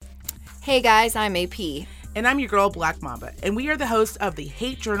Hey guys, I'm AP. And I'm your girl, Black Mamba, and we are the hosts of The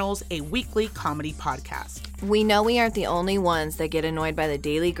Hate Journals, a weekly comedy podcast. We know we aren't the only ones that get annoyed by the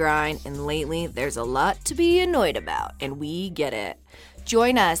daily grind, and lately there's a lot to be annoyed about, and we get it.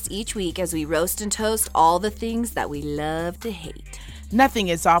 Join us each week as we roast and toast all the things that we love to hate. Nothing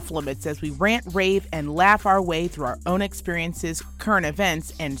is off limits as we rant, rave, and laugh our way through our own experiences, current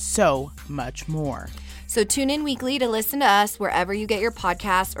events, and so much more. So tune in weekly to listen to us wherever you get your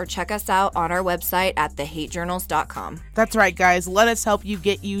podcasts or check us out on our website at thehatejournals.com. That's right, guys. Let us help you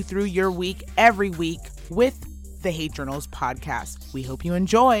get you through your week every week with the Hate Journals podcast. We hope you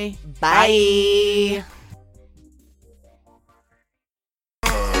enjoy. Bye.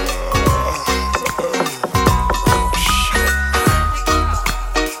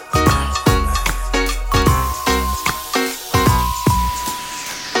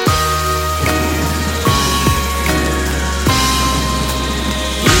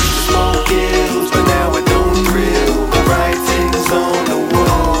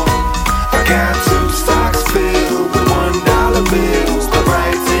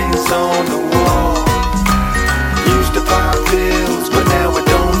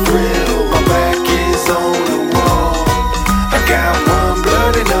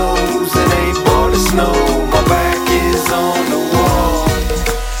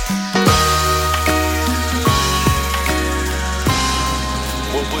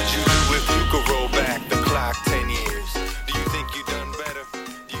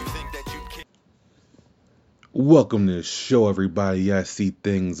 Welcome to the show, everybody. I see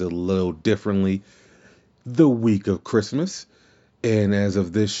things a little differently. The week of Christmas. And as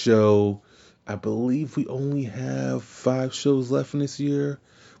of this show, I believe we only have 5 shows left in this year.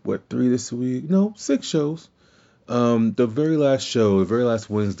 3 this week? No, 6 shows. The very last show, the very last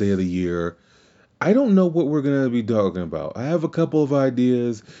Wednesday of the year, I don't know what we're going to be talking about. I have a couple of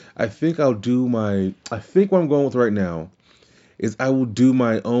ideas. I think what I'm going with right now is I will do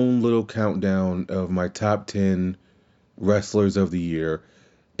my own little countdown of my top 10 wrestlers of the year.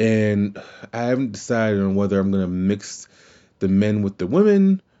 And I haven't decided on whether I'm going to mix the men with the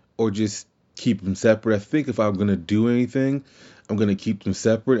women or just keep them separate. I think if I'm going to do anything, I'm going to keep them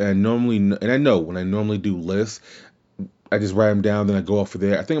separate. And I know when I normally do lists, I just write them down, then I go off of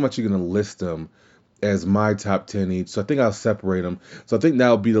there. I think I'm actually going to list them as my top 10 each. So I think I'll separate them. So I think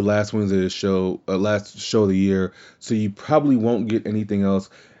that'll be the last Wednesday of the show, last show of the year. So you probably won't get anything else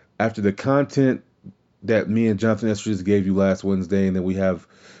after the content that me and Jonathan Estridge gave you last Wednesday, and then we have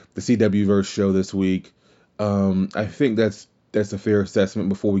the CW-verse show this week. I think that's a fair assessment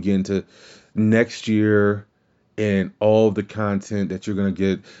before we get into next year and all the content that you're going to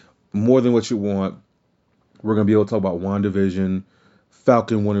get, more than what you want. We're going to be able to talk about WandaVision,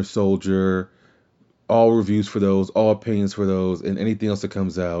 Falcon Winter Soldier, all reviews for those, all opinions for those, and anything else that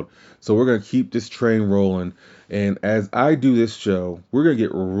comes out. So we're going to keep this train rolling. And as I do this show, we're going to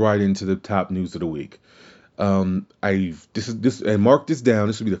get right into the top news of the week. And mark this down.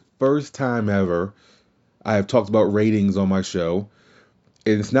 This will be the first time ever I have talked about ratings on my show.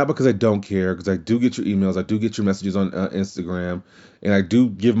 And it's not because I don't care, because I do get your emails, I do get your messages on Instagram, and I do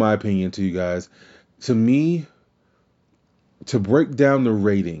give my opinion to you guys. To me, to break down the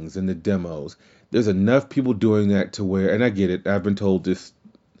ratings and the demos, there's enough people doing that to where, and I get it, I've been told this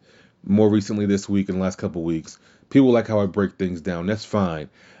more recently this week and the last couple of weeks, people like how I break things down. That's fine.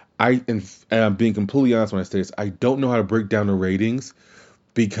 And I'm being completely honest when I say this, I don't know how to break down the ratings,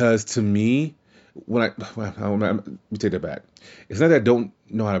 because to me, let me take that back. It's not that I don't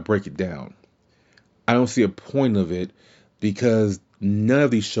know how to break it down. I don't see a point of it, because none of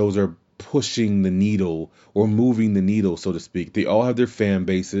these shows are pushing the needle or moving the needle, so to speak. They all have their fan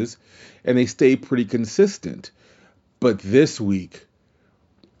bases and they stay pretty consistent. But this week,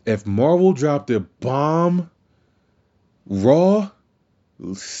 if Marvel dropped a bomb, Raw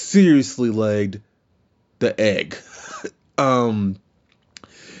seriously legged the egg. The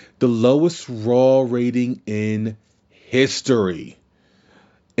lowest Raw rating in history.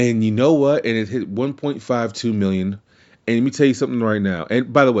 And you know what? And it hit 1.52 million. And let me tell you something right now.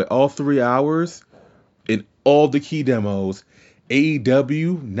 And by the way, all 3 hours in all the key demos,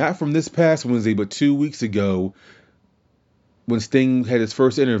 AEW, not from this past Wednesday, but 2 weeks ago, when Sting had his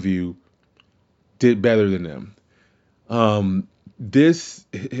first interview, did better than them. This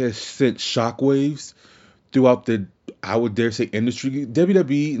has sent shockwaves throughout the, I would dare say, industry.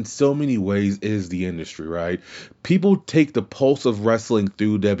 WWE in so many ways is the industry, right? People take the pulse of wrestling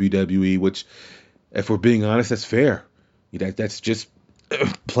through WWE, which, if we're being honest, that's fair. That's just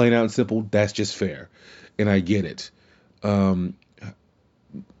plain out and simple. That's just fair. And I get it. Now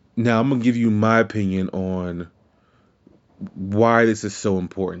I'm going to give you my opinion on why this is so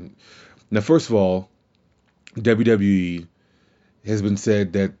important. Now, first of all, WWE has been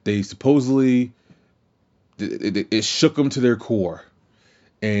said that they supposedly it shook them to their core,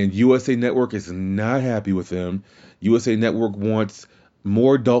 and USA Network is not happy with them. USA Network wants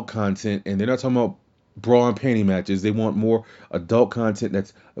more adult content, and they're not talking about bra and panty matches. They want more adult content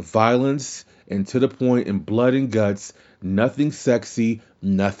that's violence and to the point and blood and guts, nothing sexy,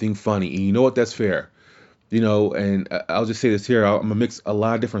 nothing funny. And you know what? That's fair. And I'll just say this here. I'm gonna mix a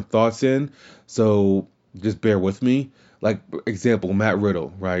lot of different thoughts in, so just bear with me. Like, example, Matt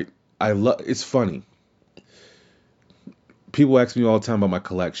Riddle, right? It's funny. People ask me all the time about my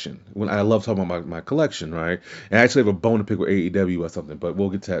collection. When I love talking about my collection, right? And I actually have a bone to pick with AEW or something, but we'll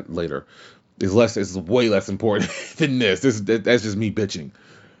get to that later. It's way less important than this. That's just me bitching.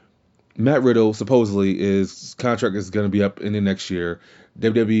 Matt Riddle supposedly his contract is going to be up in the next year.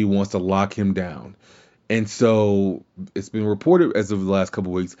 WWE wants to lock him down. And so it's been reported as of the last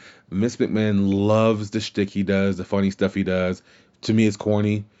couple of weeks, Vince McMahon loves the shtick he does, the funny stuff he does. To me, it's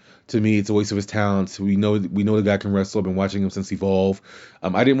corny. To me, it's a waste of his talents. We know the guy can wrestle. I've been watching him since Evolve.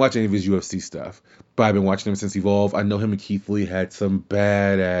 I didn't watch any of his UFC stuff, but I've been watching him since Evolve. I know him and Keith Lee had some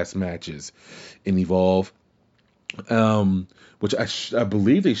badass matches in Evolve, which I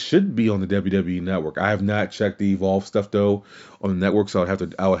believe they should be on the WWE Network. I have not checked the Evolve stuff though on the network, so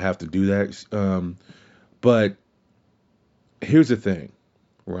I would have to do that. But here's the thing,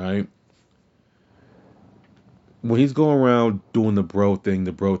 right? When he's going around doing the bro thing,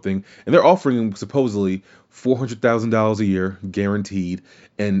 and they're offering him supposedly $400,000 a year, guaranteed,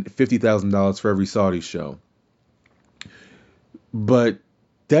 and $50,000 for every Saudi show. But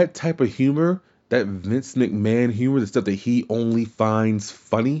that type of humor, that Vince McMahon humor, the stuff that he only finds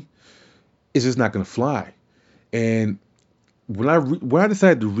funny, is just not going to fly. And when I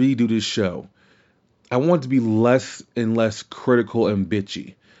decided to redo this show, I want it to be less and less critical and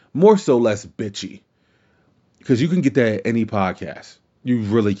bitchy. More so less bitchy. Because you can get that at any podcast. You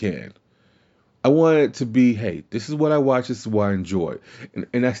really can. I want it to be, hey, this is what I watch, this is what I enjoy.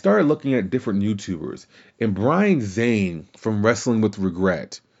 And I started looking at different YouTubers. And Brian Zane from Wrestling with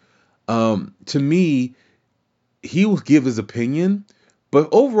Regret, to me, he will give his opinion, but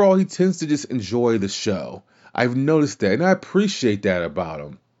overall he tends to just enjoy the show. I've noticed that, and I appreciate that about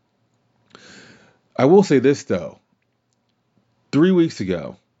him. I will say this, though. 3 weeks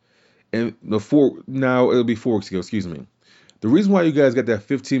ago, and it'll be 4 weeks ago, excuse me. The reason why you guys got that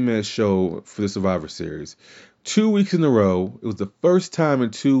 15-minute show for the Survivor Series, 2 weeks in a row, it was the first time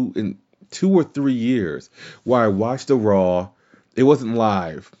in two or 3 years where I watched a Raw. It wasn't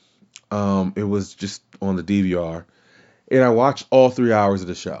live. It was just on the DVR. And I watched all 3 hours of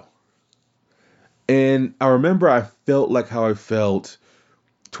the show. And I remember I felt like how I felt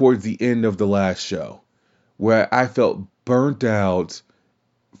towards the end of the last show, where I felt burnt out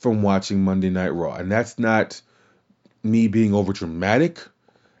from watching Monday Night Raw. And that's not me being over dramatic.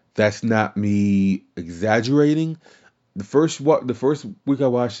 That's not me exaggerating. The first week I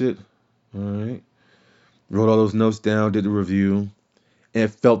watched it, all right, wrote all those notes down, did the review, and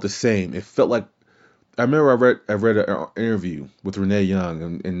it felt the same. It felt like I remember I read an interview with Renee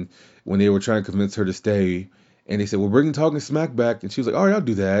Young, and when they were trying to convince her to stay, and they said, "We're bringing Talking Smack back," and she was like, "All right, I'll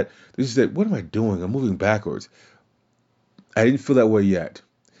do that." Then she said, "What am I doing? I'm moving backwards." I didn't feel that way yet.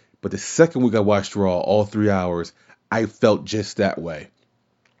 But the second week I watched Raw, all 3 hours, I felt just that way.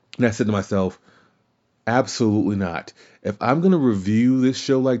 And I said to myself, absolutely not. If I'm going to review this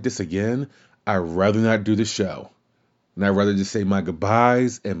show like this again, I'd rather not do the show. And I'd rather just say my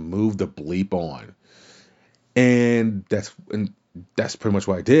goodbyes and move the bleep on. And that's pretty much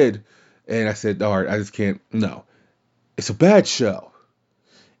what I did. And I said, all right, I just can't. No. It's a bad show.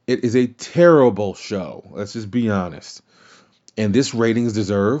 It is a terrible show. Let's just be honest. And this rating is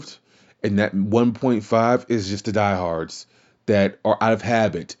deserved, and that 1.5 is just the diehards that are out of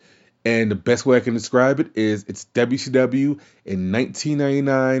habit. And the best way I can describe it is it's WCW in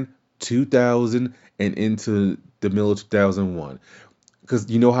 1999, 2000, and into the middle of 2001. Because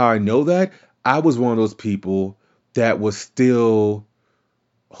you know how I know that? I was one of those people that was still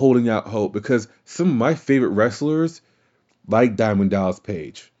holding out hope, because some of my favorite wrestlers, like Diamond Dallas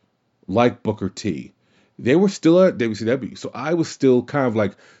Page, like Booker T, they were still at WCW. So I was still kind of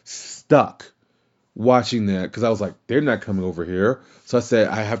like stuck watching that, because I was like, they're not coming over here. So I said,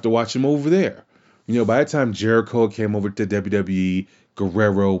 I have to watch them over there. By the time Jericho came over to WWE,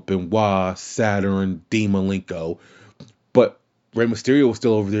 Guerrero, Benoit, Saturn, Dean Malenko, but Rey Mysterio was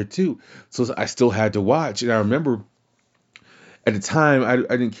still over there too. So I still had to watch. And I remember at the time, I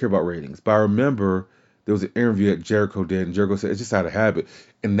didn't care about ratings, but I remember there was an interview that Jericho did, and Jericho said, it's just out of habit.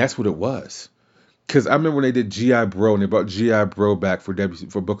 And that's what it was. Because I remember when they did G.I. Bro and they brought G.I. Bro back for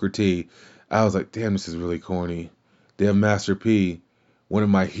Booker T. I was like, damn, this is really corny. They have Master P, one of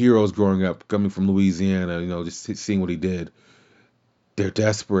my heroes growing up, coming from Louisiana, just seeing what he did. They're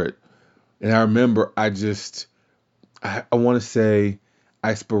desperate. And I remember I want to say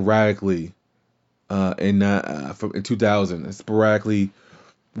I sporadically, in 2000, I sporadically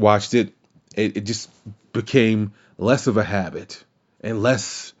watched it. It just became less of a habit and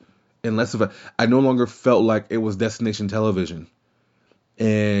less of a. I no longer felt like it was destination television.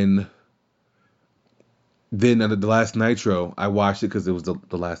 And then at the last Nitro, I watched it because it was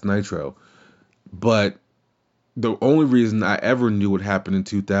the last Nitro. But the only reason I ever knew what happened in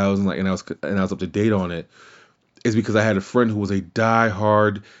 2000, and I was up to date on it, is because I had a friend who was a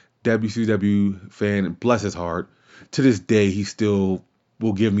diehard WCW fan, and bless his heart. To this day, he still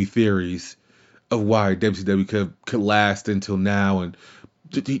will give me theories of why WCW could last until now, and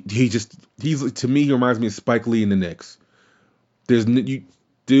he's to me, he reminds me of Spike Lee and the Knicks. There's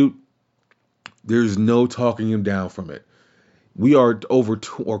no talking him down from it. We are over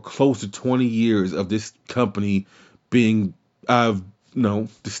or close to 20 years of this company being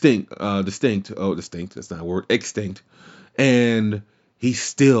distinct. Oh, distinct. That's not a word. Extinct. And he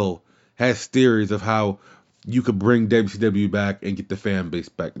still has theories of how you could bring WCW back and get the fan base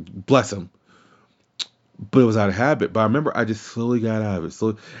back. Bless him. But it was out of habit. But I remember I just slowly got out of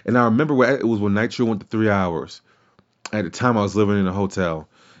it. And I remember it was when Nitro went to 3 hours. At the time, I was living in a hotel,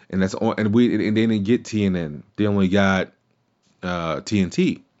 and they didn't get TNN. They only got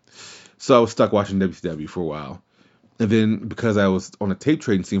TNT. So I was stuck watching WCW for a while. And then because I was on a tape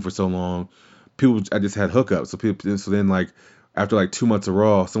trading scene for so long, I just had hookups. So then like after like 2 months of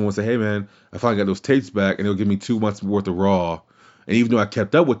Raw, someone would say, hey man, I finally got those tapes back, and it'll give me 2 months worth of Raw. And even though I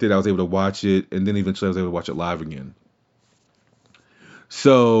kept up with it, I was able to watch it, and then eventually I was able to watch it live again.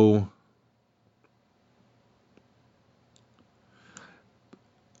 So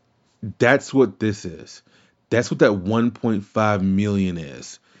that's what this is. That's what that 1.5 million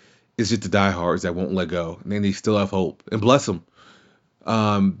is. It's just the diehards that won't let go, and then they still have hope. And bless them.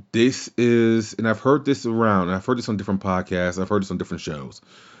 This is, and I've heard this around, and I've heard this on different podcasts, I've heard this on different shows.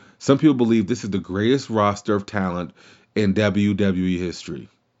 Some people believe this is the greatest roster of talent in WWE history.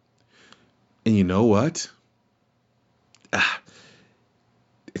 And you know what?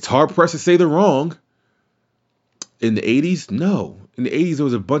 It's hard pressed to say they're wrong. In the 80s, no. In the 80s, there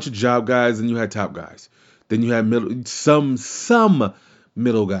was a bunch of job guys, and you had top guys. Then you had some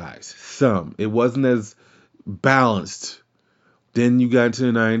middle guys. Some. It wasn't as balanced. Then you got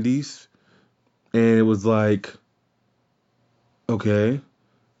into the 90s, and it was like, okay,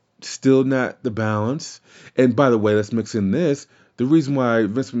 still not the balance. And by the way, let's mix in this. The reason why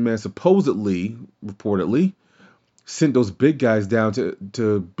Vince McMahon reportedly, sent those big guys down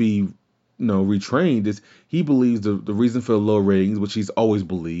to be, retrained is he believes the reason for the low ratings, which he's always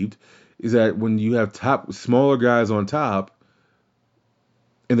believed, is that when you have smaller guys on top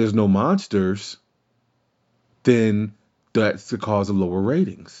and there's no monsters, then that's the cause of lower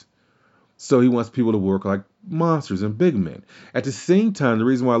ratings. So he wants people to work like monsters and big men. At the same time, the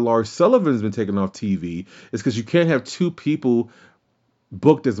reason why Lars Sullivan's been taken off TV is because you can't have two people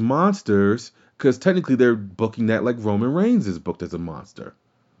booked as monsters, because technically they're booking that like Roman Reigns is booked as a monster.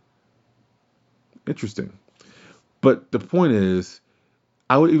 Interesting. But the point is,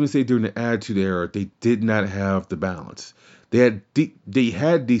 I would even say during the Attitude Era, they did not have the balance. They had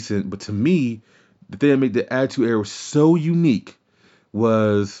decent, but to me, the thing that made the Attitude Era so unique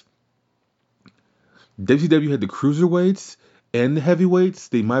was WCW had the cruiserweights and the heavyweights.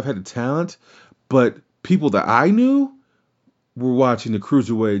 They might have had the talent, but people that I knew were watching the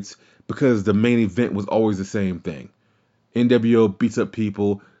cruiserweights because the main event was always the same thing. NWO beats up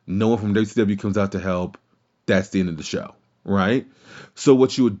people. No one from WCW comes out to help. That's the end of the show, right? So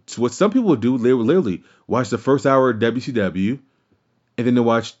what some people would do, they would literally watch the first hour of WCW, and then they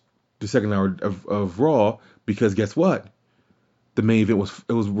watch the second hour of Raw, because guess what? The main event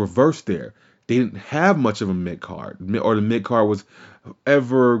was reversed there. They didn't have much of a mid card, or the mid card was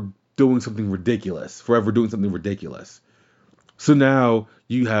forever doing something ridiculous. So now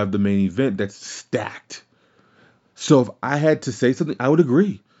you have the main event that's stacked. So if I had to say something, I would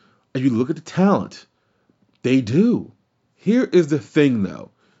agree. If you look at the talent, they do. Here is the thing,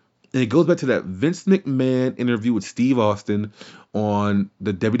 though. And it goes back to that Vince McMahon interview with Steve Austin on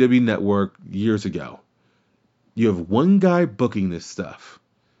the WWE Network years ago. You have one guy booking this stuff.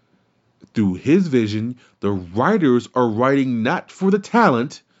 Through his vision, the writers are writing not for the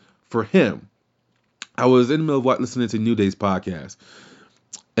talent, for him. I was in the middle of listening to New Day's podcast,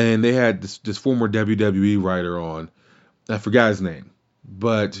 and they had this former WWE writer on. I forgot his name,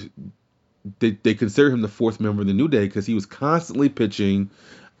 but they consider him the fourth member of the New Day because he was constantly pitching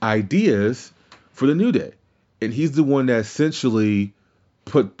ideas for the New Day. And he's the one that essentially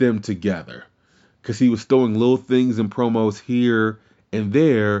put them together because he was throwing little things in promos here and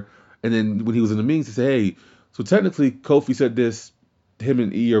there. And then when he was in the meetings, he said, hey, so technically Kofi said this, him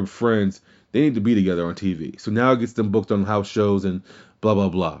and E are friends. They need to be together on TV. So now it gets them booked on house shows and blah, blah,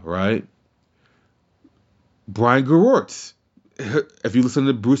 blah, right? Brian Gewirtz. If you listen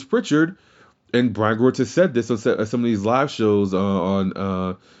to Bruce Pritchard, and Brian Gewirtz has said this on some of these live shows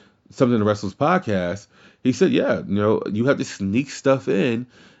on Something to Wrestlers podcast, he said, yeah, you have to sneak stuff in,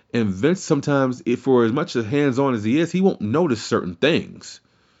 and Vince sometimes, for as much hands-on as he is, he won't notice certain things.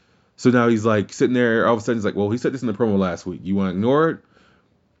 So now he's like sitting there, all of a sudden he's like, well, he said this in the promo last week. You want to ignore it?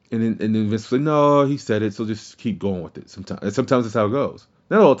 And then Vince was like, no, he said it, so just keep going with it. Sometimes that's how it goes.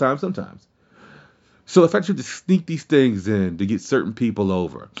 Not all the time, sometimes. So the fact you have to sneak these things in to get certain people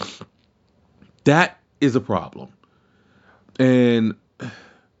over, that is a problem. And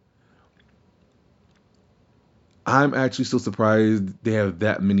I'm actually still surprised they have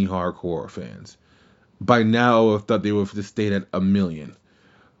that many hardcore fans. By now, I thought they would have just stayed at 1 million.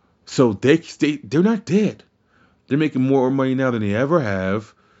 So they're not dead. They're making more money now than they ever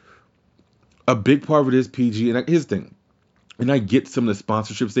have. A big part of it is PG. And here's the thing. And I get some of the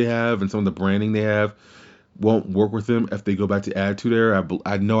sponsorships they have and some of the branding they have won't work with them if they go back to Attitude Era.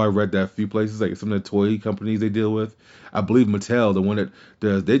 I know I read that a few places, like some of the toy companies they deal with. I believe Mattel, the one that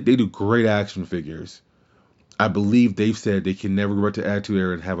does, they do great action figures. I believe they've said they can never go back to Attitude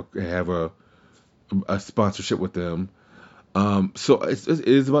Era and have a sponsorship with them. So it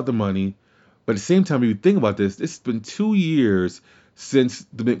is about the money. But at the same time, if you think about this, it's been 2 years since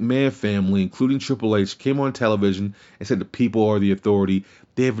the McMahon family, including Triple H, came on television and said the people are the authority.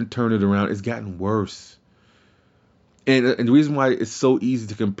 They haven't turned it around. It's gotten worse. And the reason why it's so easy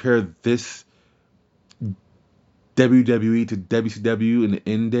to compare this WWE to WCW in the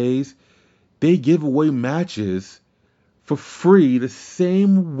end days, they give away matches for free the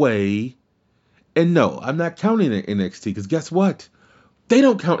same way. And no, I'm not counting NXT, because guess what? They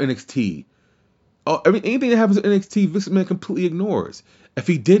don't count NXT. Anything that happens in NXT, Vince McMahon completely ignores. If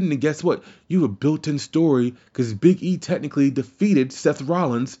he didn't, then guess what? You have a built-in story, because Big E technically defeated Seth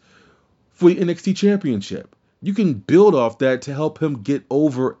Rollins for the NXT Championship. You can build off that to help him get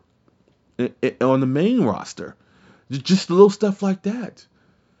over on the main roster. Just little stuff like that.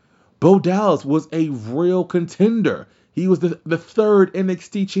 Bo Dallas was a real contender. He was the third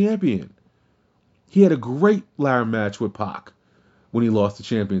NXT champion. He had a great ladder match with Pac when he lost the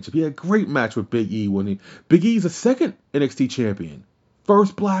championship. He had a great match with Big E Big E's a second NXT champion.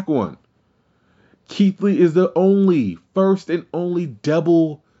 First black one. Keith Lee is the first and only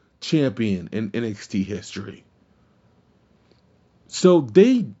double champion in NXT history. So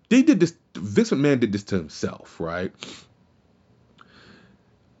they did this. Vince McMahon did this to himself, right?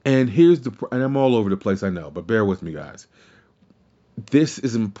 And and I'm all over the place, I know, but bear with me, guys. This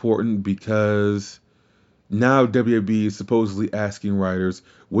is important because now WWE is supposedly asking writers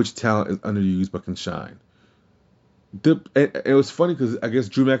which talent is underused but can shine. It was funny because I guess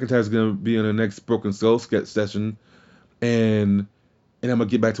Drew McIntyre is going to be in the next Broken Skull sketch session, and I'm going to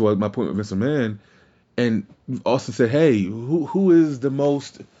get back to my point with Vince McMahon. And Austin said, hey, who is the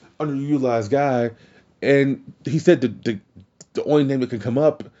most underutilized guy? And he said the only name that can come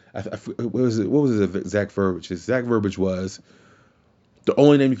up, what was it? Zach Verbiage. Zach Verbiage was, the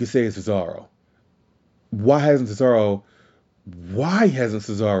only name you can say is Cesaro. Why hasn't Cesaro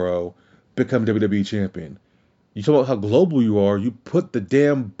become WWE champion? You talk about how global you are. You put the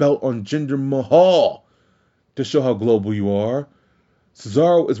damn belt on Jinder Mahal to show how global you are.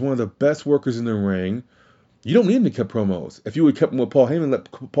 Cesaro is one of the best workers in the ring. You don't need him to cut promos. If you would kept him with Paul Heyman,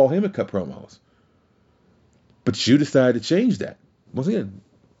 let Paul Heyman cut promos. But you decided to change that. Once again,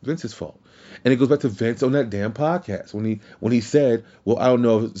 Vince's fault. And it goes back to Vince on that damn podcast when he said, well, I don't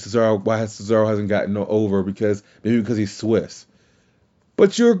know why Cesaro hasn't gotten over, because he's Swiss.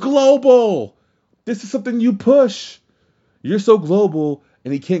 But you're global. This is something you push. You're so global,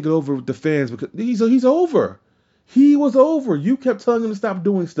 and he can't get over with the fans because he's over. He was over. You kept telling him to stop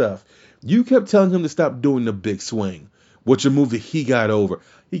doing stuff. You kept telling him to stop doing the big swing, which a move that he got over.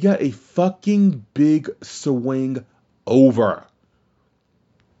 He got a fucking big swing over.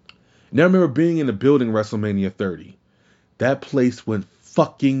 Now I remember being in the building WrestleMania 30. That place went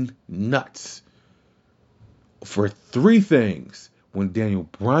fucking nuts. For 3 things. When Daniel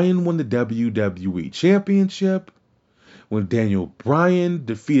Bryan won the WWE Championship. When Daniel Bryan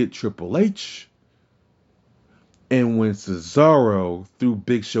defeated Triple H. And when Cesaro threw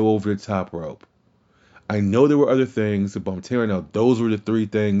Big Show over the top rope. I know there were other things, but I'm telling you right now, those were the three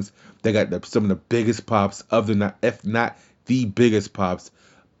things that got some of the biggest pops of the night, if not the biggest pops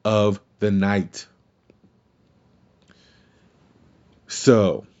of the night.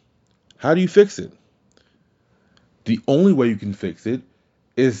 So, how do you fix it? The only way you can fix it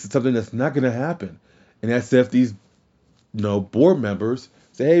is something that's not going to happen. And that's if these board members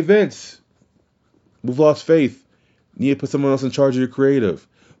say, hey, Vince, we've lost faith. You need to put someone else in charge of your creative.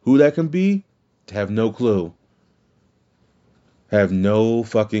 Who that can be? Have no clue. Have no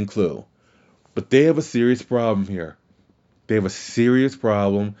fucking clue. But they have a serious problem here. They have a serious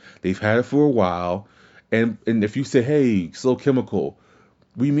problem. They've had it for a while. And if you say, hey, Slow Chemical,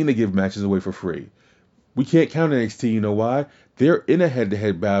 we mean to give matches away for free. We can't count NXT, you know why? They're in a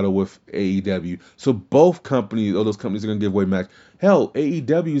head-to-head battle with AEW. So both companies, those companies are going to give away match. Hell,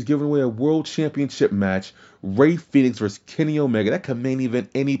 AEW is giving away a World Championship match. Rey Fenix versus Kenny Omega. That could main event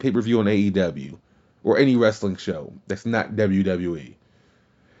any pay-per-view on AEW. Or any wrestling show that's not WWE.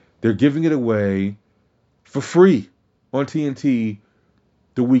 They're giving it away for free on TNT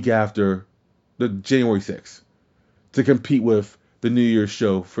the week after the January 6th to compete with the New Year's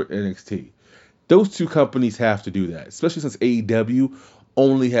show for NXT. Those two companies have to do that, especially since AEW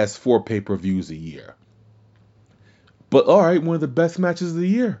only has 4 pay-per-views a year. But all right, one of the best matches of the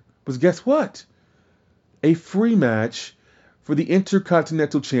year was, guess what? A free match for the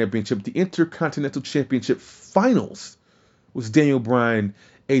Intercontinental Championship. The Intercontinental Championship Finals was Daniel Bryan,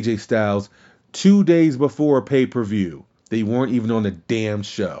 AJ Styles, 2 days before a pay-per-view. They weren't even on the damn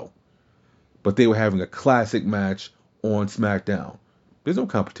show. But they were having a classic match on SmackDown. There's no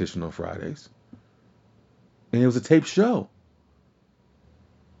competition on Fridays. And it was a taped show.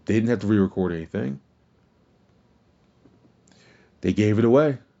 They didn't have to re-record anything. They gave it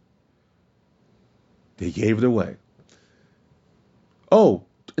away. They gave it away. Oh,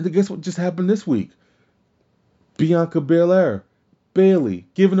 and guess what just happened this week? Bianca Belair, Bayley,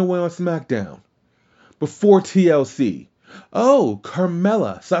 given away on SmackDown. Before TLC. Oh,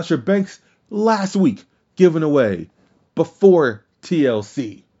 Carmella, Sasha Banks, last week, given away. Before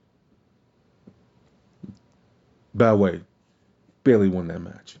TLC. By the way, Bayley won that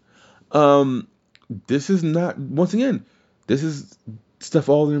match. This is not, once again, this is stuff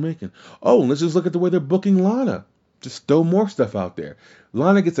all they're making. Oh, let's just look at the way they're booking Lana. Just throw more stuff out there.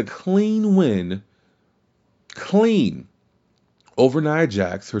 Lana gets a clean win. Clean. Over Nia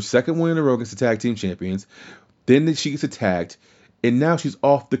Jax. Her second win in a row against the tag team champions. Then she gets attacked. And now she's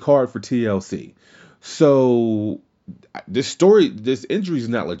off the card for TLC. So, this injury is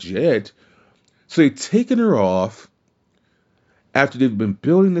not legit. So they've taken her off after they've been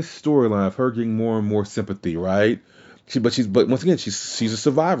building this storyline of her getting more and more sympathy, right? But once again, she's a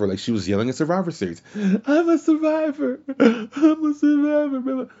survivor. Like she was yelling at Survivor Series. I'm a survivor. I'm a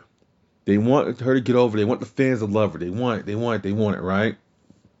survivor. They want her to get over. They want the fans to love her. They want it, right?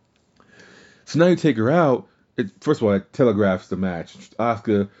 So now you take her out. First of all, it telegraphs the match.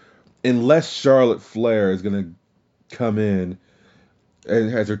 Asuka, unless Charlotte Flair is going to come in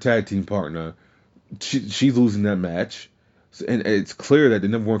and has her tag team partner, she's losing that match. And it's clear that the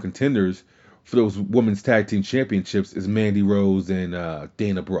number one contenders for those women's tag team championships is Mandy Rose and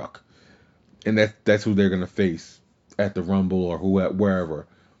Dana Brooke. And that's who they're going to face at the Rumble or wherever.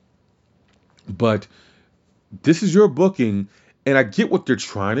 But this is your booking, and I get what they're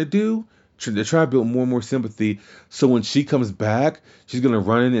trying to do. They're trying to build more and more sympathy. So when she comes back, she's going to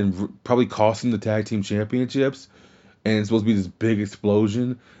run in and probably cost them the tag team championships. And it's supposed to be this big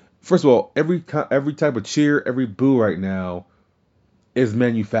explosion. First of all, every type of cheer, every boo right now is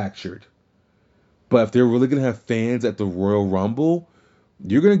manufactured. But if they're really going to have fans at the Royal Rumble,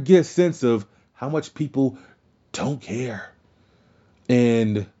 you're going to get a sense of how much people don't care.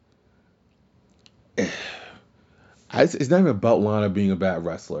 And it's not even about Lana being a bad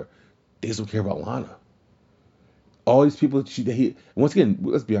wrestler. They just don't care about Lana. All these people, once again,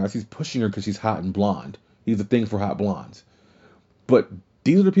 let's be honest, he's pushing her because she's hot and blonde. He's a thing for hot blondes. But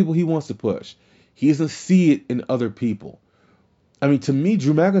these are the people he wants to push. He doesn't see it in other people. I mean, to me,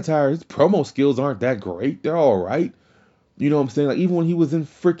 Drew McIntyre, his promo skills aren't that great. They're all right. You know what I'm saying? Like, even when he was in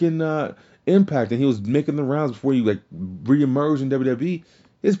freaking Impact and he was making the rounds before he, re-emerged in WWE,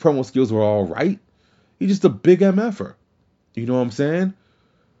 his promo skills were all right. He's just a big MFer. You know what I'm saying?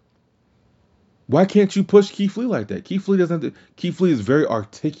 Why can't you push Keith Lee like that? Keith Lee is very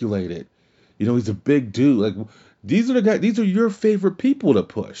articulated. You know, he's a big dude. Like, these are the guys, these are your favorite people to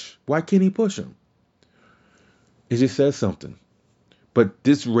push. Why can't he push them? It just says something. But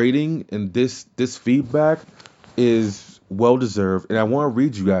this rating and this feedback is well deserved. And I want to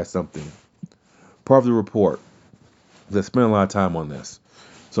read you guys something. Part of the report. I spent a lot of time on this.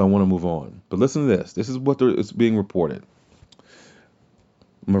 So I want to move on. But listen to this. This is what is being reported.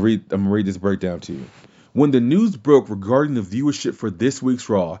 I'm gonna read this breakdown to you. When the news broke regarding the viewership for this week's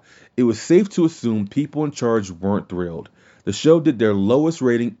Raw, it was safe to assume people in charge weren't thrilled. The show did their lowest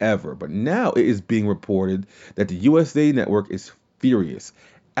rating ever, but now it is being reported that the USA Network is furious.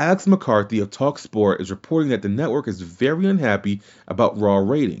 Alex McCarthy of TalkSport is reporting that the network is very unhappy about Raw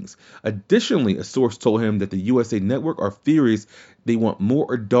ratings. Additionally, a source told him that the USA Network are furious. They want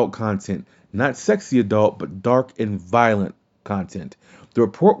more adult content, not sexy adult, but dark and violent content. The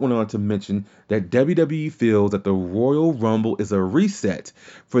report went on to mention that WWE feels that the Royal Rumble is a reset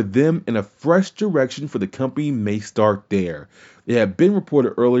for them and a fresh direction for the company may start there. It had been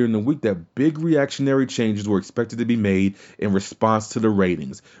reported earlier in the week that big reactionary changes were expected to be made in response to the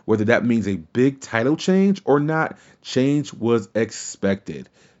ratings. Whether that means a big title change or not, change was expected.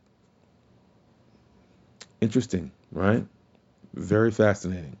 Interesting, right? Very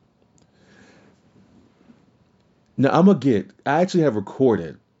fascinating. Now, I actually have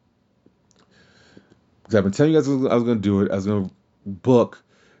recorded, because I've been telling you guys I was going to do it. I was going to book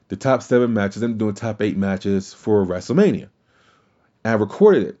the top 7 matches. I'm doing top 8 matches for WrestleMania. And I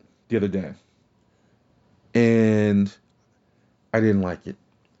recorded it the other day. And I didn't like it.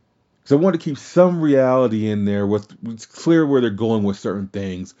 Because I wanted to keep some reality in there. It's clear where they're going with certain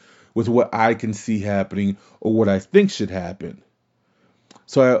things, with what I can see happening or what I think should happen.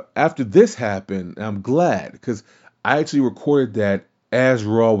 So after this happened, I'm glad, because I actually recorded that as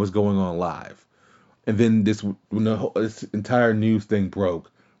Raw was going on live. And then when this entire news thing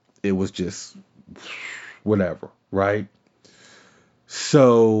broke, it was just whatever, right?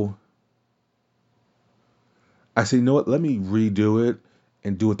 So I said, you know what, let me redo it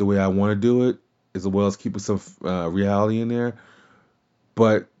and do it the way I want to do it, as well as keeping some reality in there.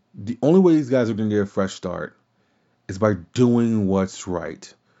 But the only way these guys are going to get a fresh start is by doing what's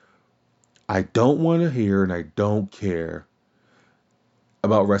right. I don't want to hear and I don't care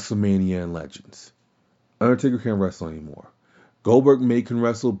about WrestleMania and Legends. Undertaker can't wrestle anymore. Goldberg can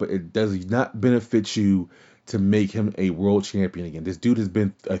wrestle, but it does not benefit you to make him a world champion again. This dude has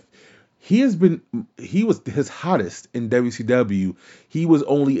been, he was his hottest in WCW. He was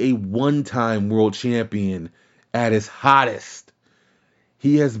only a one-time world champion at his hottest.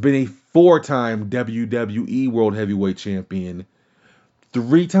 He has been a 4-time WWE World Heavyweight Champion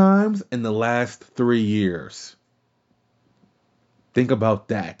 3 times in the last 3 years. Think about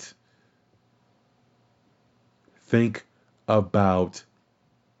that. Think about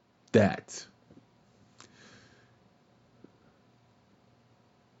that.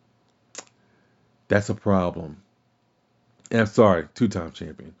 That's a problem. And I'm sorry, 2-time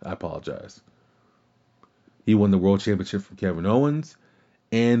champion. I apologize. He won the World Championship from Kevin Owens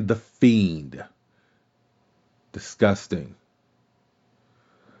and The Fiend. Disgusting.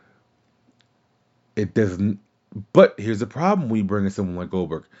 It doesn't. But here's the problem when you bring in someone like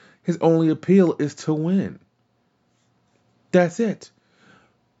Goldberg. His only appeal is to win. That's it.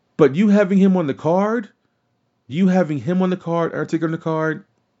 But you having him on the card, Undertaker on the card,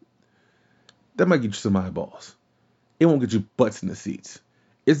 that might get you some eyeballs. It won't get you butts in the seats.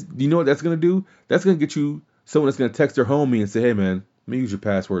 You know what that's going to do? That's going to get you someone that's going to text their homie and say, hey man, let me use your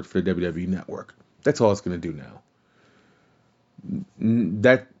password for the WWE Network. That's all it's going to do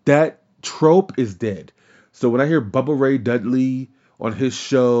now. That trope is dead. So when I hear Bubba Ray Dudley on his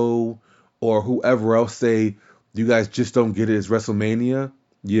show or whoever else say, you guys just don't get it, it's WrestleMania.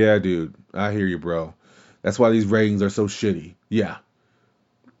 Yeah, dude, I hear you, bro. That's why these ratings are so shitty. Yeah.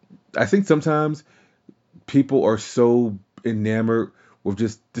 I think sometimes people are so enamored with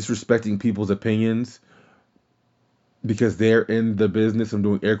just disrespecting people's opinions because they're in the business. I'm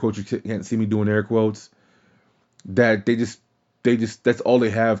doing air quotes. You can't see me doing air quotes. That they just that's all they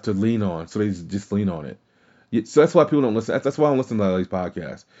have to lean on. So they just lean on it. So that's why people don't listen. That's why I don't listen to a lot of these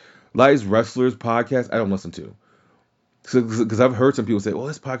podcasts. A lot of these wrestlers podcasts I don't listen to. Because I've heard some people say, well,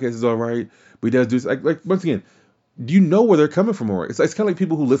 this podcast is all right, but he does do this. Like once again, do you know where they're coming from? Or it's kind of like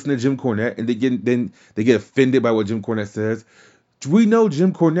people who listen to Jim Cornette and they get offended by what Jim Cornette says. We know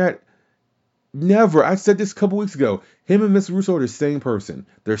Jim Cornette never. I said this a couple weeks ago. Him and Vince Russo are the same person.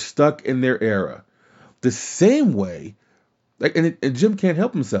 They're stuck in their era. The same way, like, and Jim can't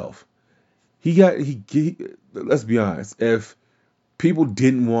help himself. Let's be honest. If people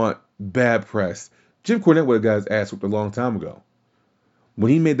didn't want bad press, Jim Cornette would have got his ass whipped a long time ago.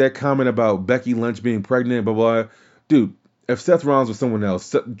 When he made that comment about Becky Lynch being pregnant, blah, blah, dude, if Seth Rollins was someone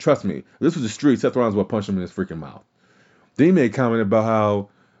else, trust me, if this was the street, Seth Rollins would punch him in his freaking mouth. Then he made a comment about how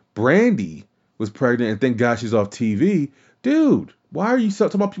Brandy was pregnant and thank God she's off TV. Dude, why are you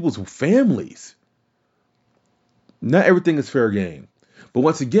talking about people's families? Not everything is fair game. But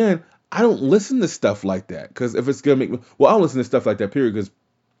once again, I don't listen to stuff like that because if it's gonna make me, well, I don't listen to stuff like that. Period. Because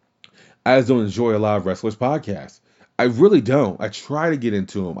I just don't enjoy a lot of wrestlers' podcasts. I really don't. I try to get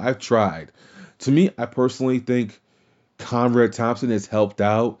into them. I've tried. To me, I personally think Conrad Thompson has helped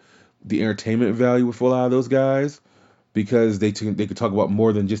out the entertainment value with a lot of those guys because they could talk about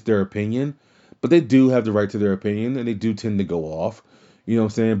more than just their opinion. But they do have the right to their opinion, and they do tend to go off. You know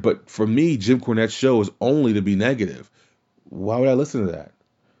what I'm saying? But for me, Jim Cornette's show is only to be negative. Why would I listen to that?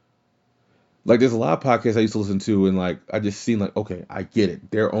 Like, there's a lot of podcasts I used to listen to, and like I just seen like, okay, I get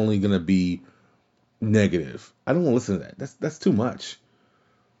it. They're only gonna be negative. I don't want to listen to that. That's too much.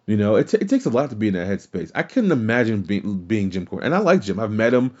 You know, it takes a lot to be in that headspace. I couldn't imagine being Jim Cornette, and I like Jim. I've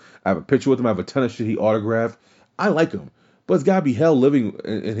met him. I have a picture with him. I have a ton of shit he autographed. I like him, but it's gotta be hell living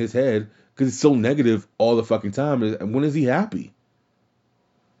in his head because it's so negative all the fucking time. And when is he happy?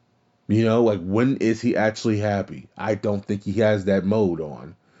 You know, like when is he actually happy? I don't think he has that mode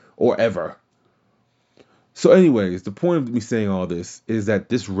on, or ever. So, anyways, the point of me saying all this is that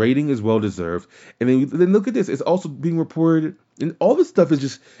this rating is well deserved. And then look at this; it's also being reported, and all this stuff is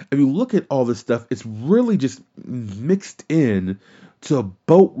just. If you look at all this stuff, it's really just mixed in to a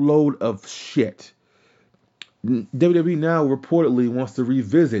boatload of shit. WWE now reportedly wants to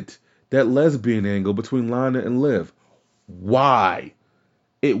revisit that lesbian angle between Lana and Liv. Why?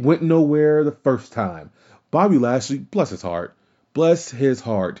 It went nowhere the first time. Bobby Lashley, bless his heart. Bless his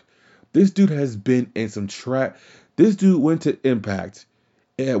heart. This dude has been in some trap. This dude went to Impact.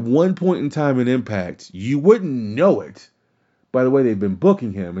 At one point in time in Impact, you wouldn't know it. By the way, they've been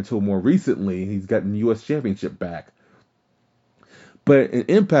booking him until more recently. He's gotten the U.S. Championship back. But in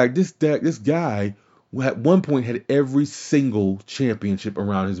Impact, this guy at one point had every single championship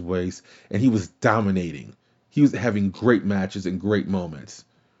around his waist, and he was dominating. He was having great matches and great moments.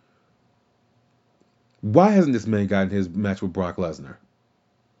 Why hasn't this man gotten his match with Brock Lesnar?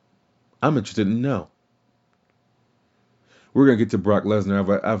 I'm interested to know. We're going to get to Brock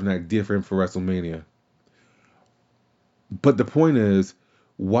Lesnar. I have an idea for him for WrestleMania. But the point is,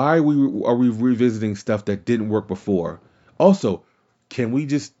 why are we revisiting stuff that didn't work before? Also, can we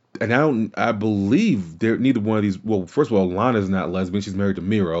just, and I believe neither one of these, well, first of all, Lana's not lesbian. She's married to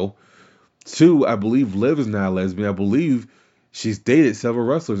Miro. Two, I believe Liv is not lesbian. I believe she's dated several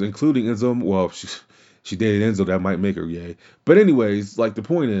wrestlers, including Enzo. Well, she dated Enzo. That might make her gay. But anyways, like the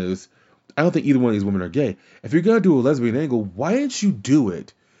point is, I don't think either one of these women are gay. If you're going to do a lesbian angle, why didn't you do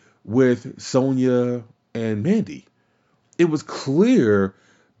it with Sonya and Mandy? It was clear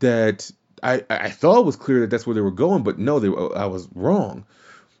that, I thought it was clear that that's where they were going, but no, I was wrong.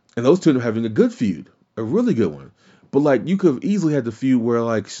 And those two ended up having a good feud, a really good one. But like, you could have easily had the feud where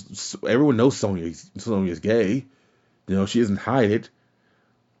like everyone knows Sonya's gay. You know, she doesn't hide it.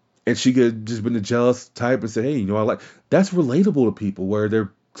 And she could have just been the jealous type and say, hey, you know, that's relatable to people where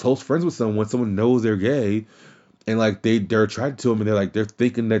they're close friends with someone knows they're gay, and like they're attracted to them, and they're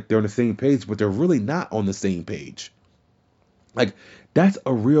thinking that they're on the same page, but they're really not on the same page. Like, that's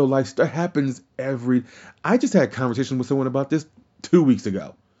a real life. That happens I just had a conversation with someone about this 2 weeks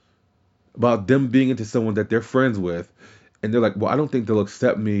ago. About them being into someone that they're friends with. And they're like, well, I don't think they'll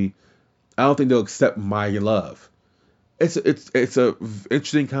accept me. I don't think they'll accept my love. It's a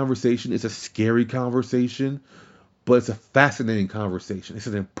interesting conversation. It's a scary conversation. But it's a fascinating conversation. It's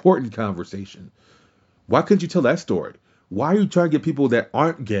an important conversation. Why couldn't you tell that story? Why are you trying to get people that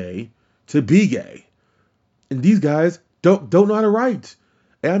aren't gay to be gay? And these guys don't know how to write.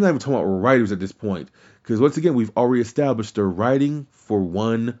 And I'm not even talking about writers at this point. Because once again, we've already established they're writing for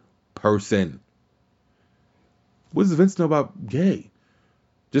one person. What does Vince know about gay?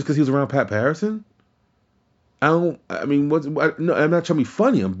 Just because he was around Pat Patterson? No, I'm not trying to be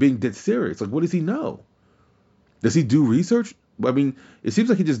funny. I'm being dead serious. Like, what does he know? Does he do research? I mean, it seems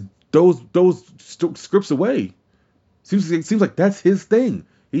like he just throws scripts away. Seems like that's his thing.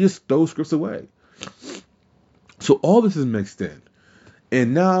 He just throws scripts away. So all this is mixed in.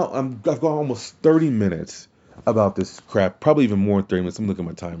 And now I've gone almost 30 minutes about this crap. Probably even more than 30 minutes. I'm looking at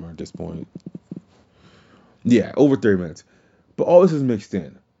my timer at this point. Yeah, over 30 minutes. But all this is mixed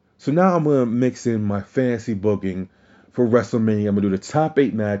in. So now I'm going to mix in my fantasy booking for WrestleMania. I'm going to do the top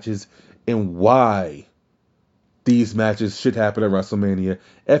 8 matches and why these matches should happen at WrestleMania.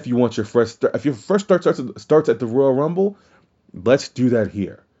 If you want your first start, if your first start starts at the Royal Rumble, let's do that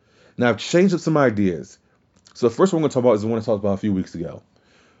here. Now I've changed up some ideas. So the first one I'm going to talk about is the one I talked about a few weeks ago.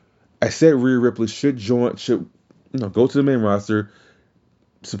 I said Rhea Ripley should go to the main roster,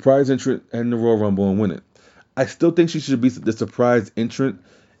 surprise entrant in the Royal Rumble and win it. I still think she should be the surprise entrant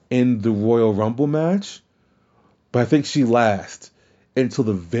in the Royal Rumble match, but I think she lasts until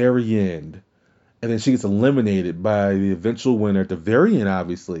the very end And then she gets eliminated by the eventual winner at the very end,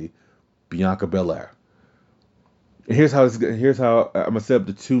 obviously, Bianca Belair. And here's how I'm gonna set up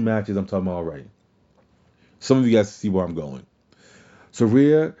the two matches I'm talking about already. Some of you guys see where I'm going. So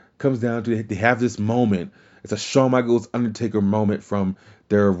Rhea comes down to they have this moment. It's a Shawn Michaels Undertaker moment from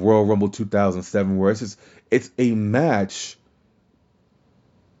their Royal Rumble 2007, where it's a match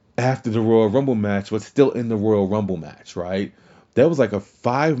after the Royal Rumble match, but still in the Royal Rumble match, right? That was like a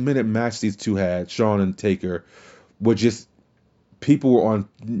 5-minute match these two had, Shawn and Taker, where just people were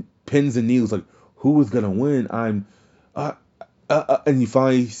on pins and needles, like, who is gonna win? And you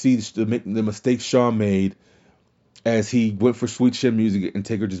finally see the mistake Shawn made as he went for Sweet Chin Music and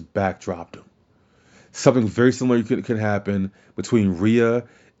Taker just backdropped him. Something very similar could happen between Rhea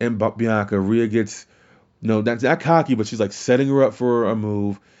and Bianca. Rhea gets, not cocky, but she's like setting her up for a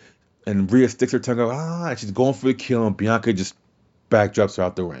move, and Rhea sticks her tongue out, and she's going for the kill, and Bianca just backdrops her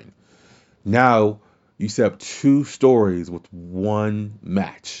out the ring. Now you set up two stories with one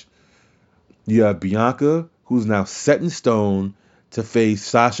match. You have Bianca, who's now set in stone to face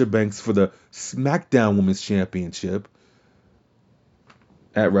Sasha Banks for the SmackDown Women's Championship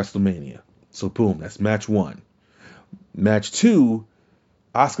at WrestleMania. So boom, that's match one. Match two,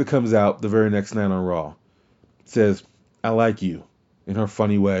 Asuka comes out the very next night on Raw. Says, I like you, in her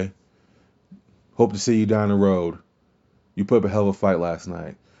funny way. Hope to see you down the road. You put up a hell of a fight last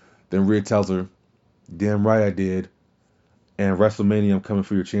night. Then Rhea tells her, damn right I did. And WrestleMania, I'm coming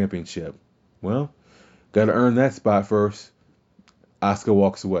for your championship. Well, gotta earn that spot first. Asuka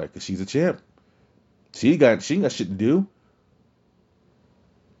walks away because she's a champ. She ain't got shit to do.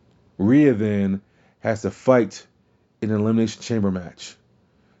 Rhea then has to fight in an Elimination Chamber match.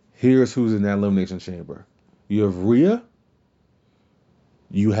 Here's who's in that Elimination Chamber. You have Rhea.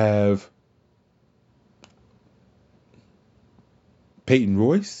 You have Peyton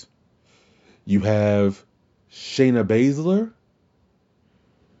Royce. You have Shayna Baszler.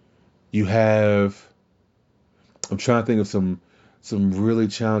 You have, I'm trying to think of some really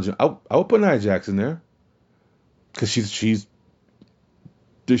challenging. I would put Nia Jax in there because she's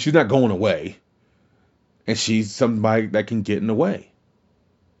not going away, and she's somebody that can get in the way.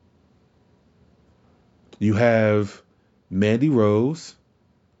 You have Mandy Rose,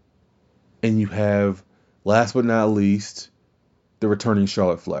 and you have, last but not least, the returning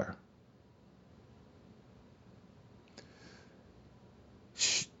Charlotte Flair.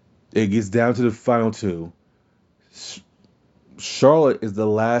 It gets down to the final two. Charlotte is the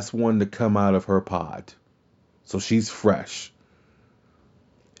last one to come out of her pod. So she's fresh.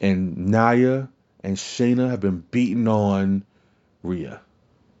 And Nia and Shayna have been beating on Rhea.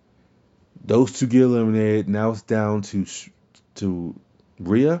 Those two get eliminated. Now it's down to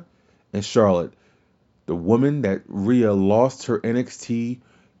Rhea and Charlotte. The woman that Rhea lost her NXT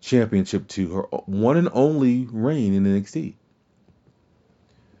championship to, her one and only reign in NXT.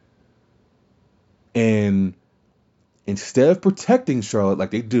 And instead of protecting Charlotte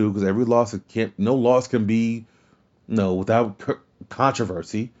like they do, because no loss can be without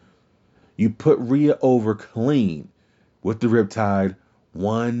controversy, you put Rhea over clean with the Riptide.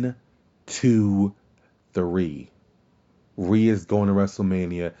 1, 2, 3. Rhea's going to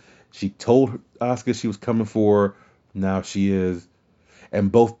WrestleMania. She told Asuka she was coming for her. Now she is.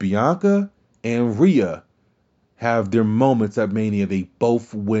 And both Bianca and Rhea have their moments at Mania. They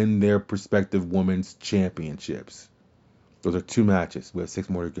both win their respective women's championships. Those are two matches. We have 6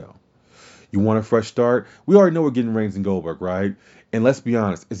 more to go. You want a fresh start? We already know we're getting Reigns and Goldberg, right? And let's be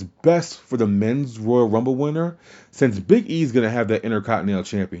honest, it's best for the men's Royal Rumble winner, since Big E's going to have that Intercontinental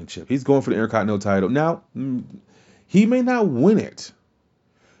Championship. He's going for the Intercontinental title. Now, he may not win it,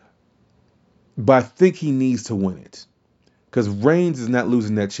 but I think he needs to win it. Because Reigns is not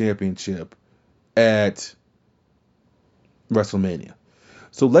losing that championship at WrestleMania.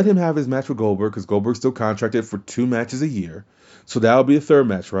 So let him have his match with Goldberg, because Goldberg's still contracted for 2 matches a year. So that'll be a third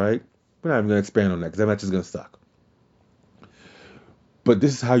match, right? We're not even going to expand on that, because that match is going to suck. But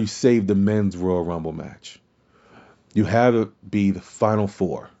this is how you save the men's Royal Rumble match. You have it be the final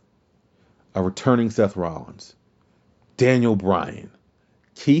 4. A returning Seth Rollins, Daniel Bryan,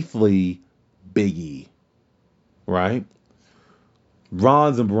 Keith Lee, Big E. Right?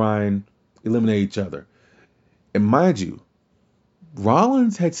 Rollins and Bryan eliminate each other. And mind you,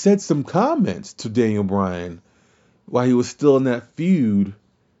 Rollins had said some comments to Daniel Bryan while he was still in that feud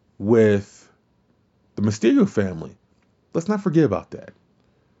with the Mysterio family. Let's not forget about that.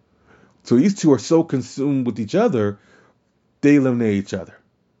 So these two are so consumed with each other, they eliminate each other.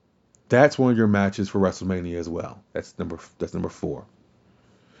 That's one of your matches for WrestleMania as well. That's number 4.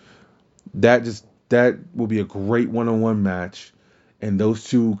 That will be a great one-on-one match. and those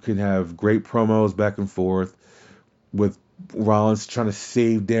two can have great promos back and forth with Rollins trying to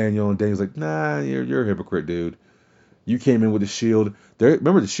save Daniel, and Daniel's like, nah, you're a hypocrite, dude. You came in with the Shield.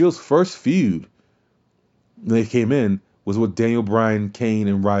 Remember, the Shield's first feud when they came in was with Daniel Bryan, Kane,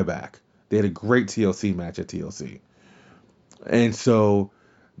 and Ryback. They had a great TLC match at TLC. And so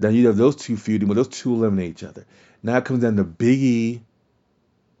then you have those two feuding, but those two eliminate each other. Now it comes down to Big E,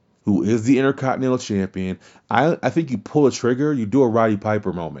 who is the Intercontinental Champion. I think you pull a trigger, you do a Roddy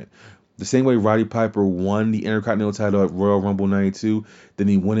Piper moment. The same way Roddy Piper won the Intercontinental title at Royal Rumble 92, then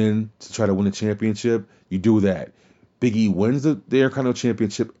he went in to try to win the championship. You do that. Big E wins the Intercontinental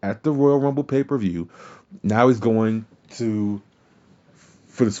Championship at the Royal Rumble pay-per-view. Now he's going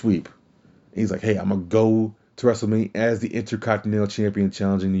for the sweep. He's like, hey, I'm going to go to WrestleMania as the Intercontinental Champion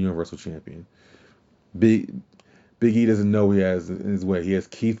challenging the Universal Champion. Big E doesn't know he has in his way. He has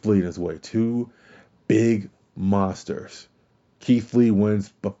Keith Lee in his way. Two big monsters. Keith Lee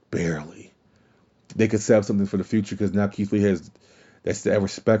wins, but barely. They could set up something for the future because now Keith Lee has that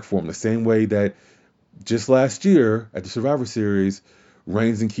respect for him. The same way that just last year at the Survivor Series,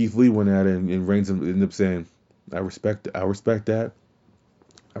 Reigns and Keith Lee went at it, and Reigns ended up saying, I respect that.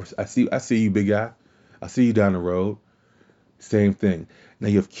 I see you, big guy. I see you down the road. Same thing. Now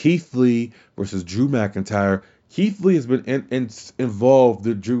you have Keith Lee versus Drew McIntyre. Keith Lee has been involved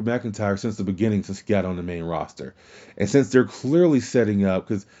with Drew McIntyre since the beginning, since he got on the main roster. And since they're clearly setting up,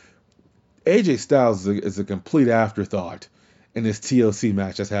 because AJ Styles is a complete afterthought in this TLC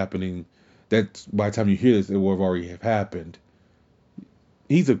match that's happening, that by the time you hear this, it will have already have happened.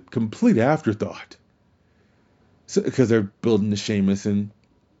 He's a complete afterthought. Because they're building the Sheamus and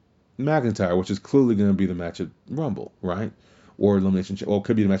McIntyre, which is clearly going to be the match at Rumble, right? Or Elimination Chamber. Well, it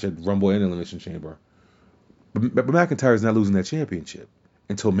could be the match at Rumble and Elimination Chamber. But McIntyre is not losing that championship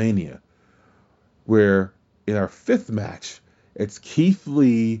until Mania, where in our fifth match, it's Keith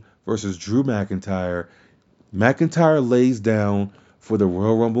Lee versus Drew McIntyre. McIntyre lays down for the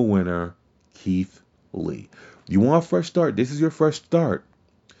Royal Rumble winner, Keith Lee. You want a fresh start? This is your fresh start.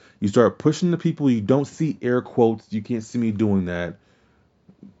 You start pushing the people you don't see, air quotes, you can't see me doing that,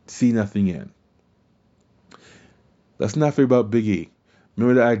 see nothing in. Let's not forget about Big E.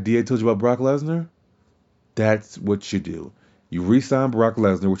 Remember the idea I told you about Brock Lesnar? That's what you do. You re-sign Brock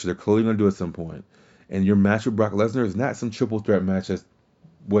Lesnar, which they're clearly going to do at some point, and your match with Brock Lesnar is not some triple threat match that's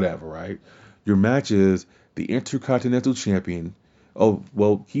whatever, right? Your match is the Intercontinental Champion. Oh,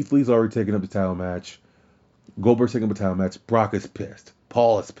 well, Keith Lee's already taken up the title match. Goldberg's taking up the title match. Brock is pissed.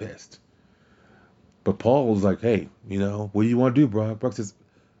 Paul is pissed. But Paul was like, hey, what do you want to do, Brock? Brock says,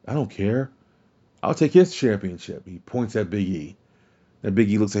 I don't care. I'll take his championship. He points at Big E. And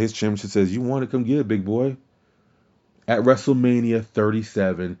Big E looks at his championship and says, you want to come get it, big boy? At WrestleMania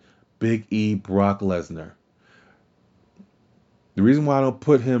 37, Big E, Brock Lesnar. The reason why I don't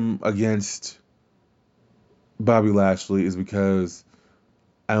put him against Bobby Lashley is because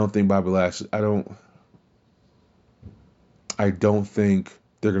I don't think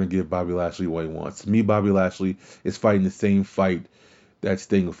they're going to give Bobby Lashley what he wants. To me, Bobby Lashley is fighting the same fight that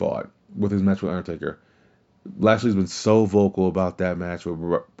Sting fought with his match with Undertaker. Lashley's been so vocal about that match with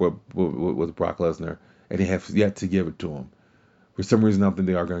Brock Lesnar, and they have yet to give it to him. For some reason, I don't think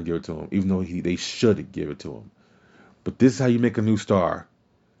they are going to give it to him, even though they should give it to him. But this is how you make a new star.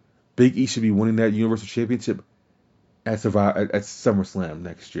 Big E should be winning that Universal Championship at SummerSlam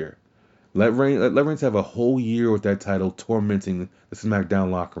next year. Let Reigns have a whole year with that title tormenting the SmackDown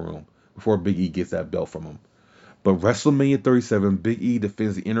locker room before Big E gets that belt from him. But WrestleMania 37, Big E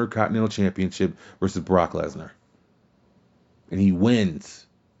defends the Intercontinental Championship versus Brock Lesnar. And he wins.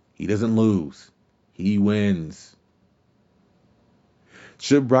 He doesn't lose. He wins.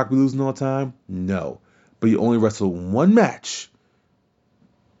 Should Brock be losing all the time? No. But you only wrestle one match.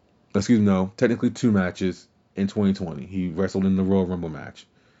 Technically two matches in 2020. He wrestled in the Royal Rumble match.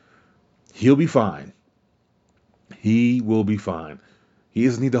 He'll be fine. He will be fine. He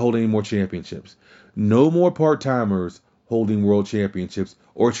doesn't need to hold any more championships. No more part-timers holding world championships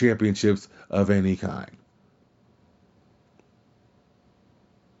or championships of any kind.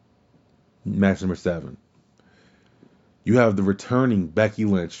 Match number 7. You have the returning Becky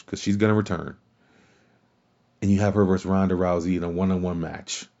Lynch, because she's going to return. And you have her versus Ronda Rousey in a one-on-one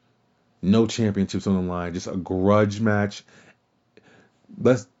match. No championships on the line, just a grudge match.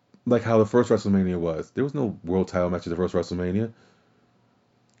 That's like how the first WrestleMania was. There was no world title match at the first WrestleMania.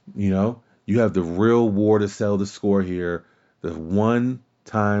 You have the real war to settle the score here. The one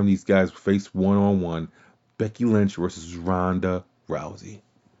time these guys face one-on-one, Becky Lynch versus Ronda Rousey.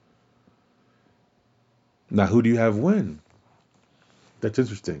 Now, who do you have win? That's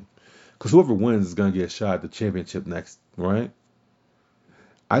interesting. Because whoever wins is going to get a shot at the championship next, right?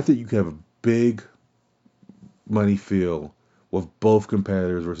 I think you can have a big money feel with both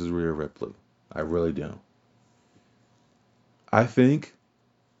competitors versus Rhea Ripley. I really do. I think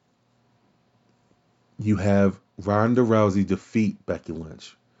you have Ronda Rousey defeat Becky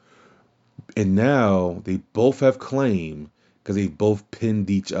Lynch. And now they both have claim because they both pinned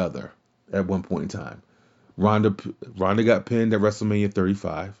each other at one point in time. Ronda got pinned at WrestleMania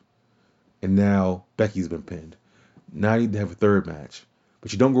 35, and now Becky's been pinned. Now you need to have a third match.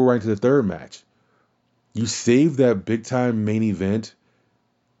 But you don't go right to the third match. You save that big time main event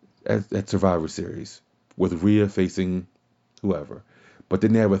at Survivor Series with Rhea facing whoever. But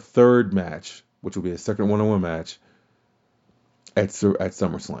then they have a third match, which will be a second one-on-one match at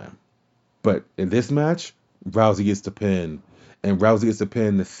SummerSlam. But in this match, Rousey gets the pin. And Rousey gets the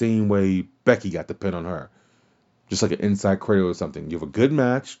pin the same way Becky got the pin on her. Just like an inside cradle or something. You have a good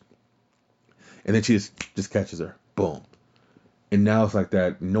match, and then she just catches her. Boom. And now it's like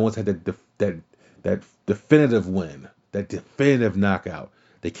that. No one's had that definitive win. That definitive knockout.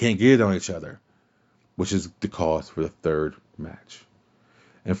 They can't get it on each other. Which is the cause for the third match.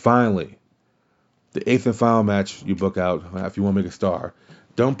 And finally, the eighth and final match you book out, if you want to make a star,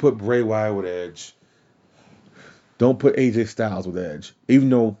 don't put Bray Wyatt with Edge. Don't put AJ Styles with Edge. Even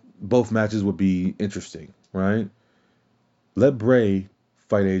though both matches would be interesting, right? Let Bray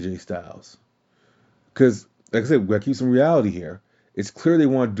fight AJ Styles. Because, like I said, we got to keep some reality here. It's clear they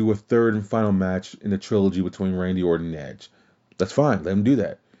want to do a third and final match in the trilogy between Randy Orton and Edge. That's fine. Let them do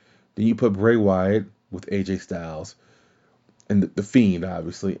that. Then you put Bray Wyatt with AJ Styles and the Fiend,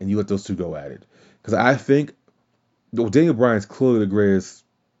 obviously, and you let those two go at it. Because I think Daniel Bryan's clearly the greatest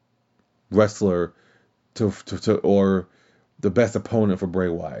wrestler or the best opponent for Bray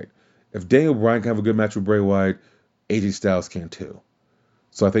Wyatt. If Daniel Bryan can have a good match with Bray Wyatt, AJ Styles can too.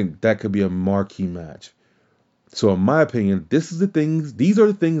 So I think that could be a marquee match. So in my opinion, these are the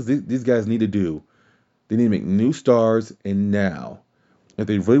things these guys need to do. They need to make new stars, and now, if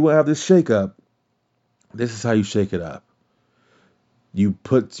they really want to have this shake-up, this is how you shake it up. You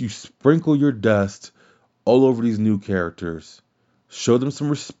sprinkle your dust all over these new characters, show them some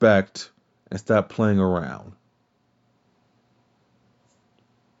respect, and stop playing around.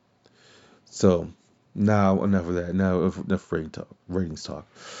 So, now enough of that. Now enough ratings talk.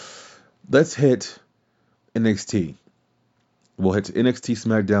 Let's hit NXT. We'll hit to NXT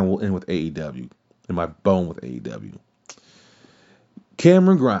SmackDown. We'll end with AEW. And my bone with AEW.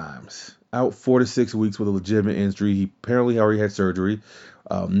 Cameron Grimes, out 4 to 6 weeks with a legitimate injury. He apparently already had surgery.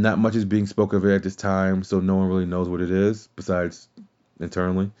 Not much is being spoken of it at this time, so no one really knows what it is, besides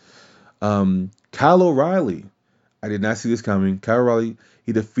internally. Kyle O'Reilly. I did not see this coming. Kyle O'Reilly,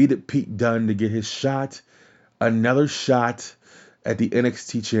 he defeated Pete Dunne to get his shot. Another shot at the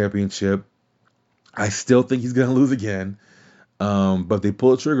NXT Championship. I still think he's going to lose again. But if they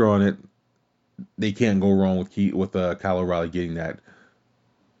pull the trigger on it, they can't go wrong with Kyle O'Reilly getting that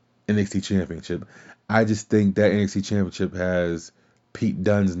NXT Championship. I just think that NXT Championship has Pete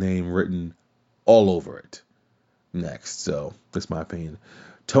Dunne's name written all over it next. So, that's my opinion.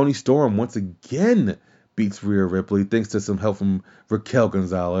 Toni Storm once again beats Rhea Ripley thanks to some help from Raquel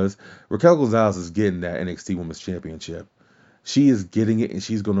Gonzalez. Raquel Gonzalez is getting that NXT Women's Championship. She is getting it, and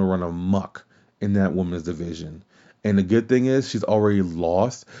she's going to run amok in that women's division. And the good thing is she's already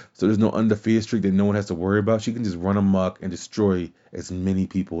lost, so there's no undefeated streak that no one has to worry about. She can just run amok and destroy as many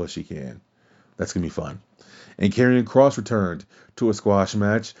people as she can. That's going to be fun. And Karrion Kross returned to a squash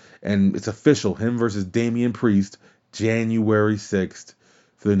match, and it's official, him versus Damian Priest, January 6th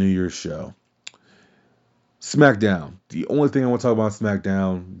for the New Year's show. SmackDown. The only thing I want to talk about on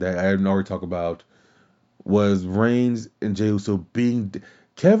SmackDown that I didn't already talk about was Reigns and Jey Uso being...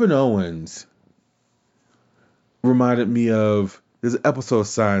 Kevin Owens reminded me of this episode of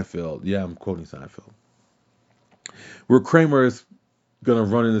Seinfeld. Yeah, I'm quoting Seinfeld. Where Kramer is going to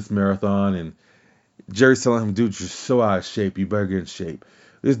run in this marathon, and Jerry's telling him, dude, you're so out of shape. You better get in shape.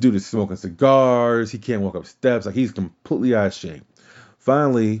 This dude is smoking cigars. He can't walk up steps. Like, he's completely out of shape.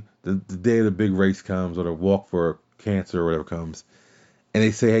 Finally, the day of the big race comes, or the walk for cancer or whatever comes, and they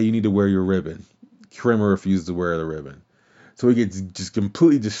say, hey, you need to wear your ribbon. Kramer refuses to wear the ribbon. So he gets just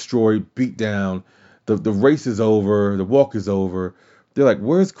completely destroyed, beat down. The race is over. The walk is over. They're like,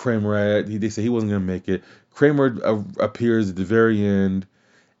 where's Kramer at? They say he wasn't going to make it. Kramer appears at the very end,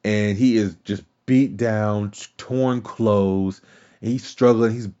 and he is just beat down, torn clothes. And he's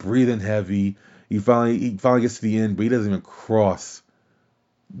struggling. He's breathing heavy. He finally gets to the end, but he doesn't even cross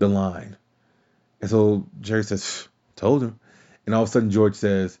the line. And so Jerry says, told him. And all of a sudden George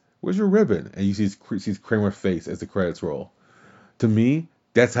says, where's your ribbon? And you see Kramer's face as the credits roll. To me,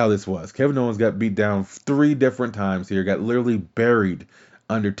 that's how this was. Kevin Owens got beat down 3 different times here, got literally buried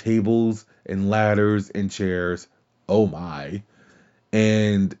under tables and ladders and chairs. Oh my.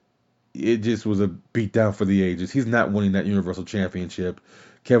 And it just was a beatdown for the ages. He's not winning that Universal Championship.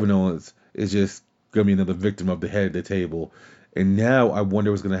 Kevin Owens is just going to be another victim of the head of the table. And now I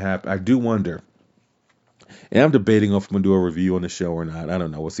wonder what's going to happen. I do wonder. And I'm debating if I'm going to do a review on the show or not. I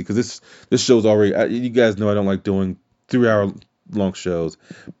don't know. We'll see. Because this show's already... you guys know I don't like doing 3-hour long shows.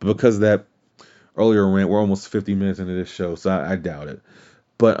 But because of that earlier rant, we're almost 50 minutes into this show. So I doubt it.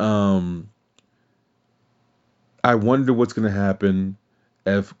 But I wonder what's going to happen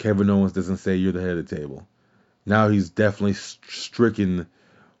if Kevin Owens doesn't say you're the head of the table. Now he's definitely stricken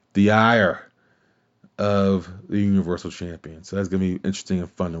the ire of the Universal Champion. So that's going to be interesting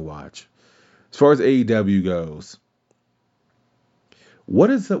and fun to watch. As far as AEW goes,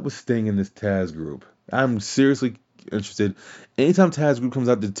 what is up with Sting in this Taz group? I'm seriously interested. Anytime Taz group comes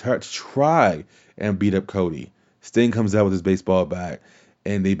out to try and beat up Cody, Sting comes out with his baseball bat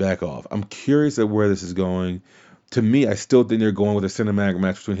and they back off. I'm curious at where this is going. To me, I still think they're going with a cinematic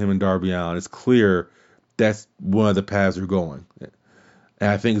match between him and Darby Allin. It's clear that's one of the paths they're going. And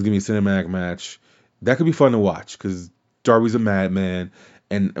I think it's going to be a cinematic match. That could be fun to watch because Darby's a madman.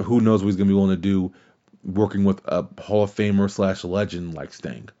 And who knows what he's going to be willing to do working with a Hall of Famer / legend like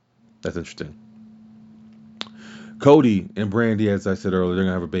Sting. That's interesting. Cody and Brandy, as I said earlier, they're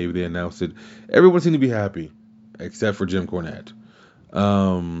going to have a baby. They announced it. Everyone seemed to be happy except for Jim Cornette.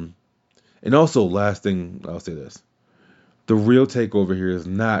 And also, last thing, I'll say this. The real takeover here is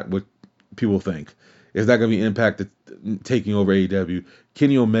not what people think. It's not going to be Impact taking over AEW.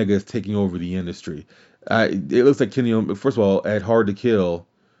 Kenny Omega is taking over the industry. It looks like Kenny Omega, first of all, at Hard to Kill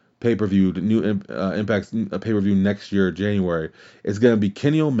pay-per-view, the new Impact's pay-per-view next year, January, it's going to be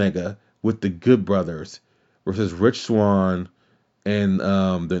Kenny Omega with the Good Brothers versus Rich Swann and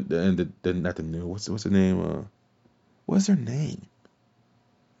not the new, what's the name? What's their name?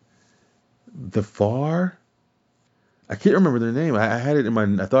 The Far? I can't remember their name. I had it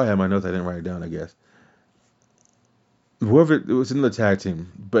in I thought I had my notes. I didn't write it down, I guess. Whoever, it was another tag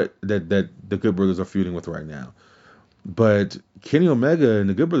team, but that the Good Brothers are feuding with right now. But Kenny Omega and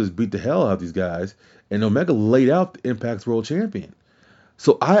the Good Brothers beat the hell out of these guys, and Omega laid out the Impact's World Champion.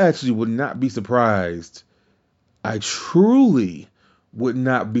 So I actually would not be surprised. I truly would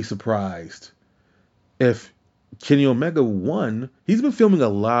not be surprised if Kenny Omega won. He's been filming a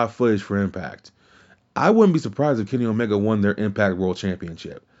lot of footage for Impact. I wouldn't be surprised if Kenny Omega won their Impact World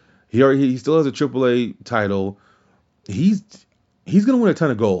Championship. He still has a AAA title. He's going to win a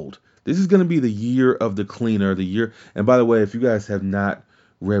ton of gold. This is going to be the year of the cleaner, the year. And by the way, if you guys have not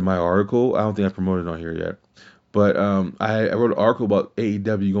read my article, I don't think I've promoted it on here yet. But I wrote an article about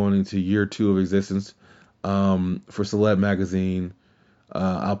AEW going into year 2 of existence for Celeb Magazine.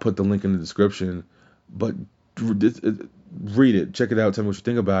 I'll put the link in the description. But read it. Check it out. Tell me what you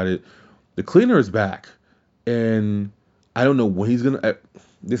think about it. The cleaner is back. And I don't know when he's going to...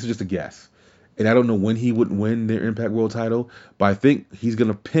 This is just a guess. And I don't know when he would win their Impact World title. But I think he's going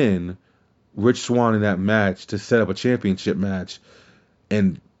to pin Rich Swann in that match to set up a championship match.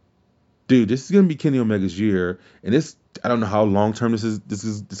 And, dude, this is going to be Kenny Omega's year. And this... I don't know how long-term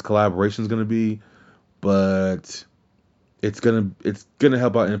this collaboration is going to be. But... It's gonna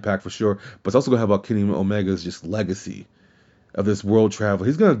help out Impact for sure, but it's also gonna help out Kenny Omega's just legacy of this world travel.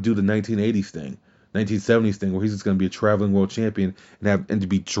 He's gonna do the 1980s thing, 1970s thing, where he's just gonna be a traveling world champion and to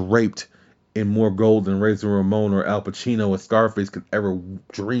be draped in more gold than Razor Ramon or Al Pacino or Scarface could ever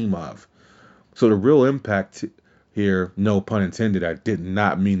dream of. So the real impact here, no pun intended, I did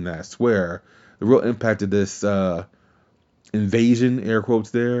not mean that, I swear. The real impact of this invasion, air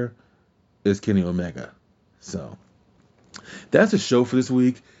quotes there, is Kenny Omega. So. That's the show for this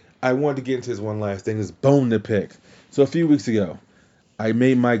week. I wanted to get into this one last thing, this bone to pick. So a few weeks ago, I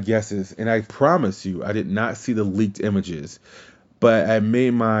made my guesses, and I promise you, I did not see the leaked images, but I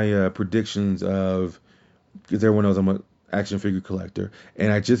made my predictions of, because everyone knows I'm an action figure collector,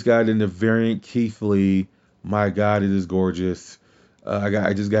 and I just got into Variant Keith Lee. My God, it is gorgeous.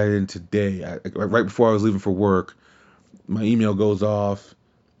 I just got it in today, right before I was leaving for work. My email goes off.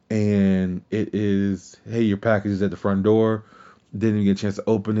 And it is, hey, your package is at the front door. Didn't even get a chance to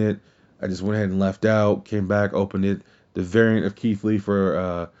open it. I just went ahead and left out, came back, opened it. The variant of Keith Lee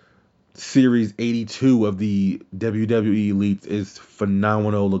for Series 82 of the WWE Elite is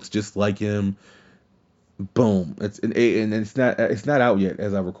phenomenal. Looks just like him. Boom. And it's not out yet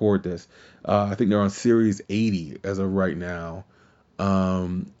as I record this. I think they're on Series 80 as of right now.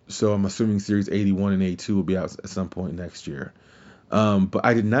 So I'm assuming Series 81 and 82 will be out at some point next year. But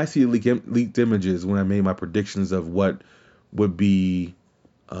I did not see leaked images when I made my predictions of what would be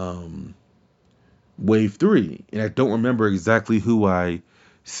Wave 3. And I don't remember exactly who I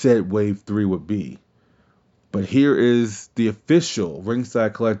said Wave 3 would be. But here is the official.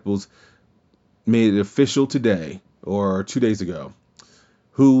 Ringside Collectibles made it official today, or 2 days ago.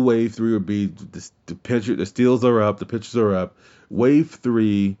 Who Wave 3 would be. The steals are up, the pictures are up. Wave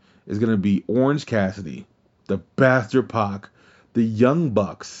 3 is going to be Orange Cassidy, the Bastard Pac, the Young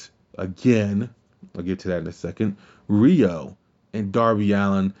Bucks, again, I'll get to that in a second, Rio, and Darby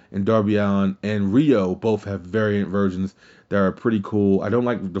Allin. And Darby Allin and Rio both have variant versions that are pretty cool. I don't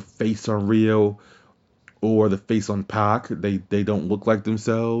like the face on Rio or the face on Pac. They don't look like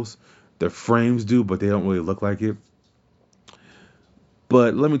themselves. Their frames do, but they don't really look like it.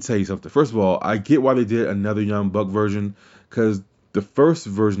 But let me tell you something. First of all, I get why they did another Young Buck version, because the first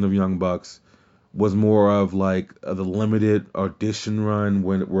version of Young Bucks was more of like the limited audition run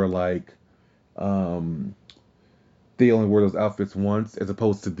where like they only wore those outfits once, as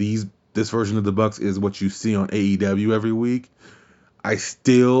opposed to this version of the Bucks is what you see on AEW every week. I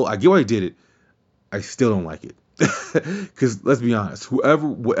get why they did it. I still don't like it. Because let's be honest,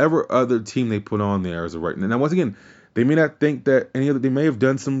 whatever other team they put on there is a right. Now, once again, they may not think that they may have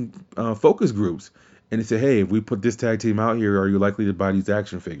done some focus groups. And they say, hey, if we put this tag team out here, are you likely to buy these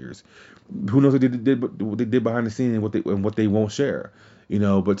action figures? Who knows what they did behind the scenes and what they won't share.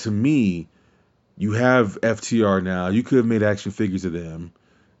 But to me, you have FTR now. You could have made action figures of them,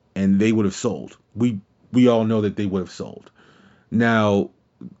 and they would have sold. We all know that they would have sold. Now,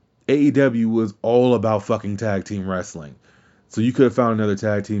 AEW was all about fucking tag team wrestling. So you could have found another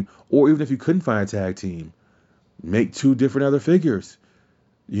tag team, or even if you couldn't find a tag team, make 2 different other figures.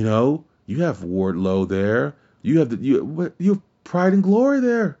 You have Wardlow there. You have Pride and Glory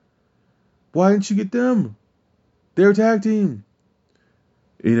there. Why didn't you get them? They're a tag team.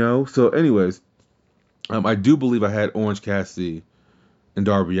 So anyways, I do believe I had Orange Cassidy and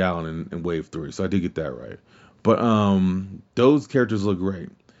Darby Allin in Wave 3, so I did get that right. But those characters look great.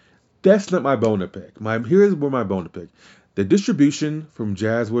 That's not my bone to pick. Here's where my bone to pick. The distribution from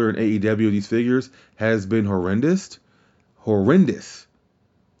Jazzware and AEW of these figures has been horrendous.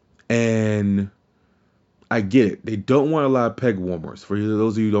 And I get it. They don't want a lot of peg warmers. For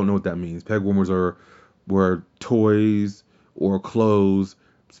those of you who don't know what that means, peg warmers are where toys or clothes,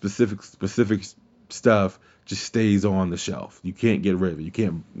 specific stuff just stays on the shelf. You can't get rid of it. You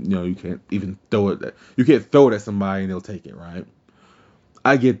can't even throw it. You can't throw it at somebody and they'll take it, right?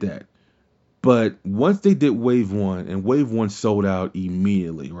 I get that. But once they did Wave 1, and Wave 1 sold out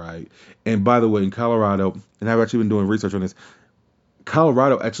immediately, right? And by the way, in Colorado, and I've actually been doing research on this,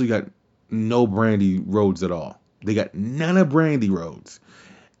 Colorado actually got no Brandy Rhodes at all. They got none of Brandy Rhodes.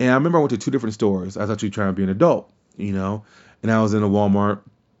 And I remember I went to 2 different stores. I was actually trying to be an adult, and I was in a Walmart,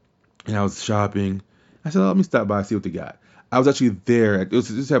 and I was shopping. I said, let me stop by and see what they got. I was actually there.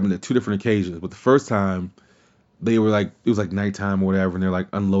 This happened at 2 different occasions. But the first time, they were like, it was like nighttime or whatever, and they're like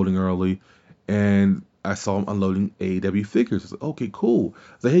unloading early. And I saw them unloading AEW figures. I was like, okay, cool.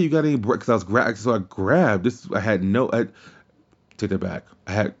 I was like, hey, you got any? Because I grabbed this. Take that back.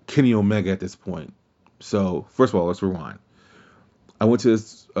 I had Kenny Omega at this point. So first of all, let's rewind. I went to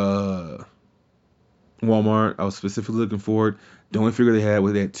this Walmart. I was specifically looking for it. The only figure they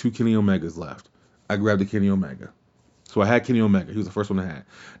had 2 Kenny Omegas left. I grabbed the Kenny Omega. So I had Kenny Omega. He was the first one I had.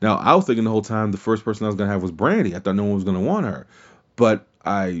 Now, I was thinking the whole time the first person I was going to have was Brandy. I thought no one was going to want her. But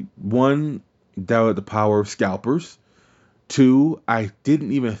I, 1, doubted the power of scalpers. 2, I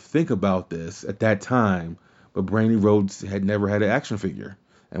didn't even think about this at that time, but Brandy Rhodes had never had an action figure.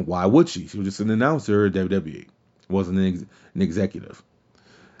 And why would she? She was just an announcer at WWE. Wasn't an executive.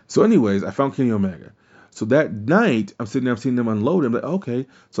 So anyways, I found Kenny Omega. So that night, I'm sitting there, I'm seeing them unload. I'm like, okay.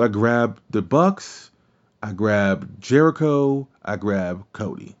 So I grabbed the Bucks, I grabbed Jericho, I grabbed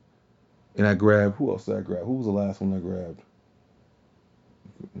Cody. And I grabbed, who else did I grab? Who was the last one I grabbed?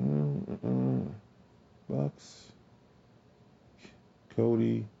 Bucks,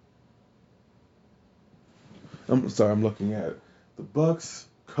 Cody. I'm sorry, I'm looking at it. The Bucks,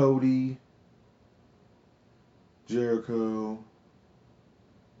 Cody, Jericho.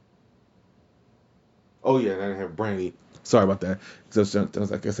 Oh yeah, and I have Brandy. Sorry about that. So I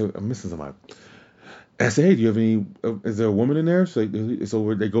was like, I'm missing somebody. And I said, hey, do you have any? Is there a woman in there? So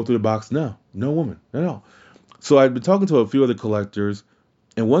they go through the box. No woman at all. So I'd been talking to a few other collectors,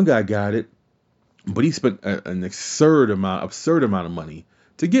 and one guy got it, but he spent an absurd amount of money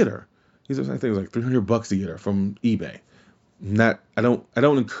to get her. I think it was like $300 to get her from eBay. I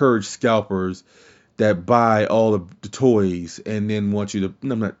don't encourage scalpers that buy all the toys and then want you to.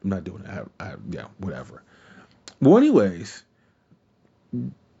 No, I'm not doing that. Whatever. Well, anyways,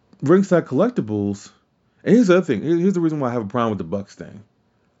 Ringside Collectibles. And here's the other thing. Here's the reason why I have a problem with the Bucks thing.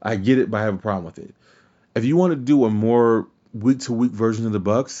 I get it, but I have a problem with it. If you want to do a more week-to-week version of the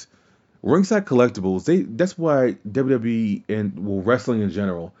Bucks. Ringside Collectibles, that's why WWE and wrestling in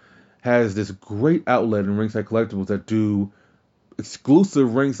general has this great outlet in Ringside Collectibles that do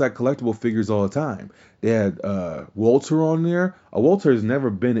exclusive Ringside Collectible figures all the time. They had Walter on there. Walter has never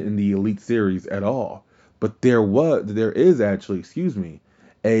been in the Elite Series at all, but there is actually,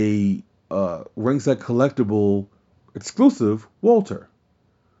 a Ringside Collectible exclusive Walter.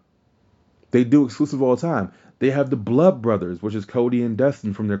 They do exclusive all the time. They have the Blood Brothers, which is Cody and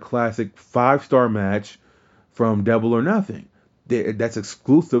Dustin from their classic 5-star match from Double or Nothing. That's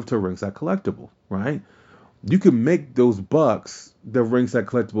exclusive to Ringside Collectible, right? You can make those Bucks the Ringside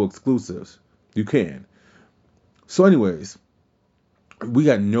Collectible exclusives. You can. So anyways, we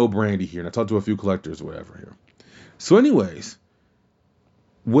got no Brandy here, and I talked to a few collectors or whatever here. So anyways,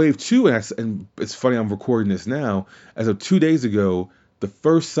 Wave 2, and it's funny I'm recording this now, as of 2 days ago, the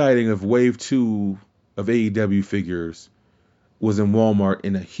first sighting of Wave 2 of AEW figures was in Walmart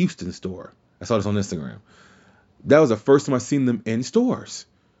in a Houston store. I saw this on Instagram. That was the first time I seen them in stores.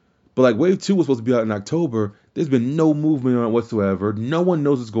 But like Wave 2 was supposed to be out in October. There's been no movement on it whatsoever. No one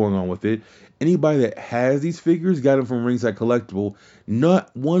knows what's going on with it. Anybody that has these figures got them from Ringside Collectible.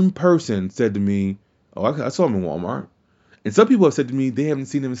 Not one person said to me, oh, I saw them in Walmart. And some people have said to me they haven't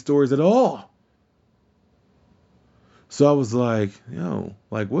seen them in stores at all. So I was like,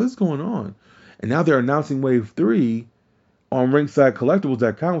 what is going on? And now they're announcing Wave 3 on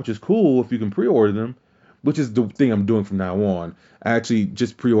RingsideCollectibles.com, which is cool if you can pre-order them, which is the thing I'm doing from now on. I actually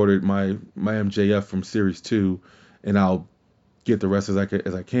just pre-ordered my MJF from Series 2, and I'll get the rest as I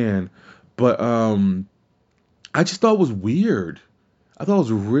can. But I just thought it was weird. I thought it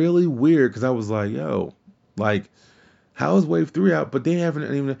was really weird because I was like, how is Wave 3 out? But they haven't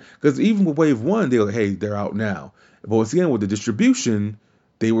even, because even with Wave 1, they were like, hey, they're out now. But once again, with the distribution,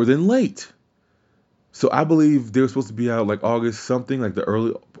 they were then late. So I believe they were supposed to be out like August something, like the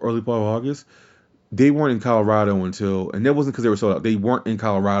early part of August. They weren't in Colorado until, and that wasn't because they were sold out. They weren't in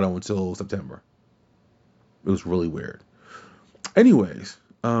Colorado until September. It was really weird. Anyways,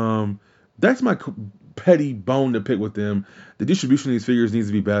 that's my petty bone to pick with them. The distribution of these figures needs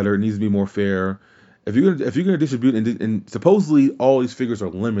to be better. It needs to be more fair. If you're gonna distribute, and supposedly all these figures are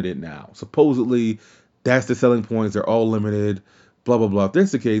limited now. Supposedly that's the selling points. They're all limited. Blah blah blah. If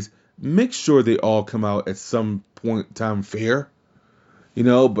that's the case, make sure they all come out at some point in time fair.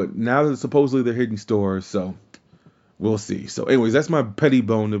 But now that supposedly they're hitting stores, so we'll see. So anyways, that's my petty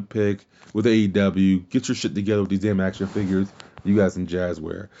bone to pick with AEW. Get your shit together with these damn action figures you guys in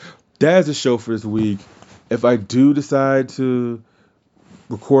Jazzware. That's the show for this week. If I do decide to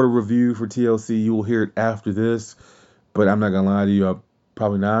record a review for TLC, you will hear it after this. But I'm not going to lie to you, I'm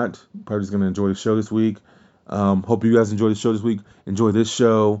probably not. Probably just going to enjoy the show this week. Hope you guys enjoy the show this week. Enjoy this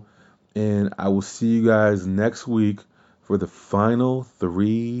show. And I will see you guys next week for the final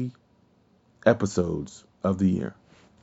 3 episodes of the year.